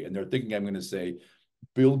anybody? And they're thinking I'm going to say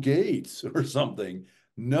Bill Gates or something.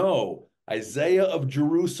 No, Isaiah of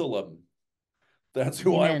Jerusalem. That's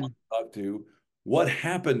who I want Amen. to talk to. What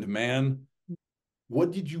happened, man?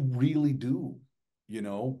 What did you really do? You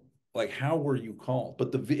know, like how were you called?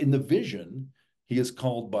 But in the vision, he is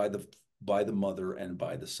called by the Mother and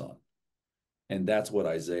by the Son. And that's what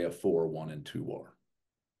Isaiah 4, 1 and 2 are.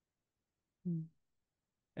 Mm.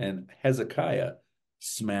 And Hezekiah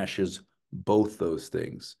smashes both those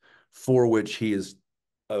things, for which he is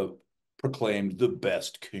proclaimed the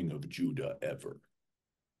best king of Judah ever.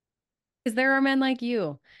 Because there are men like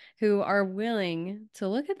you who are willing to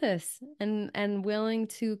look at this and willing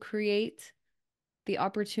to create the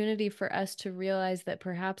opportunity for us to realize that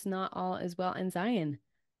perhaps not all is well in Zion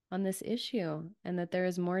on this issue and that there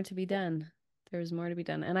is more to be done. There is more to be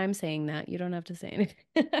done. And I'm saying that. You don't have to say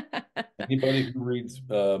anything. Anybody who reads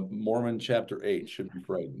Mormon chapter 8 should be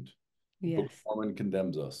frightened. The Book of Yes. Mormon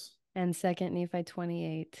condemns us. And second Nephi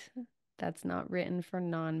 28. That's not written for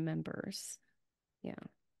non-members. Yeah.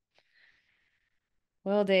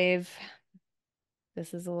 Well, Dave,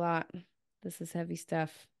 this is a lot. This is heavy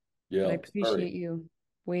stuff. But I Yeah, sorry. appreciate you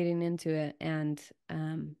wading into it and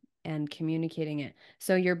communicating it.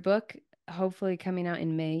 So your book hopefully coming out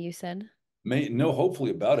in May, you said? No,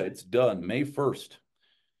 hopefully about it. It's done May 1st.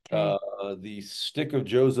 Okay. The Stick of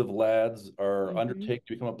Joseph lads are Hmm. undertaking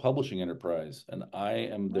to become a publishing enterprise, and Oh.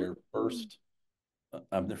 I'm their first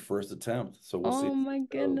attempt. So we'll see Oh how my it goes.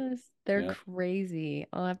 goodness. They're Yeah, crazy.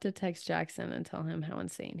 I'll have to text Jackson and tell him how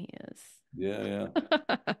insane he yeah, yeah.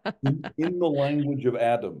 is. In the Language of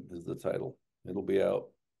Adam is the title. It'll be out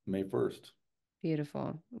May 1st.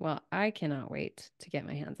 Beautiful. Well, I cannot wait to get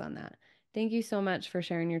my hands on that. Thank you so much for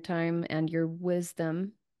sharing your time and your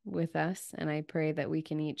wisdom with us. And I pray that we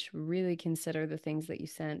can each really consider the things that you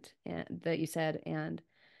sent and that you said and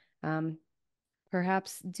um,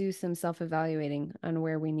 perhaps do some self-evaluating on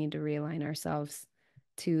where we need to realign ourselves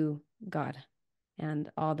to God and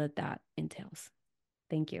all that that entails.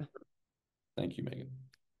 Thank you. Thank you, Megan.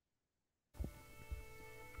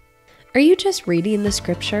 Are you just reading the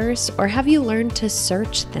scriptures, or have you learned to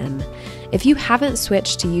search them? If you haven't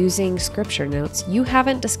switched to using scripture notes, you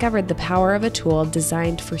haven't discovered the power of a tool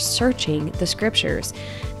designed for searching the scriptures.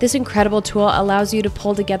 This incredible tool allows you to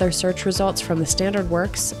pull together search results from the standard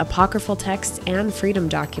works, apocryphal texts, and freedom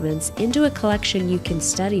documents into a collection you can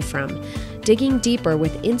study from, digging deeper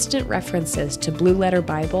with instant references to Blue Letter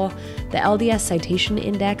Bible, the LDS Citation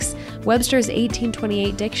Index, Webster's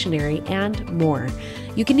 1828 Dictionary, and more.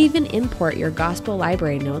 You can even import your gospel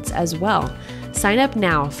library notes as well. Sign up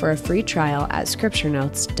now for a free trial at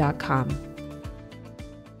scripturenotes.com.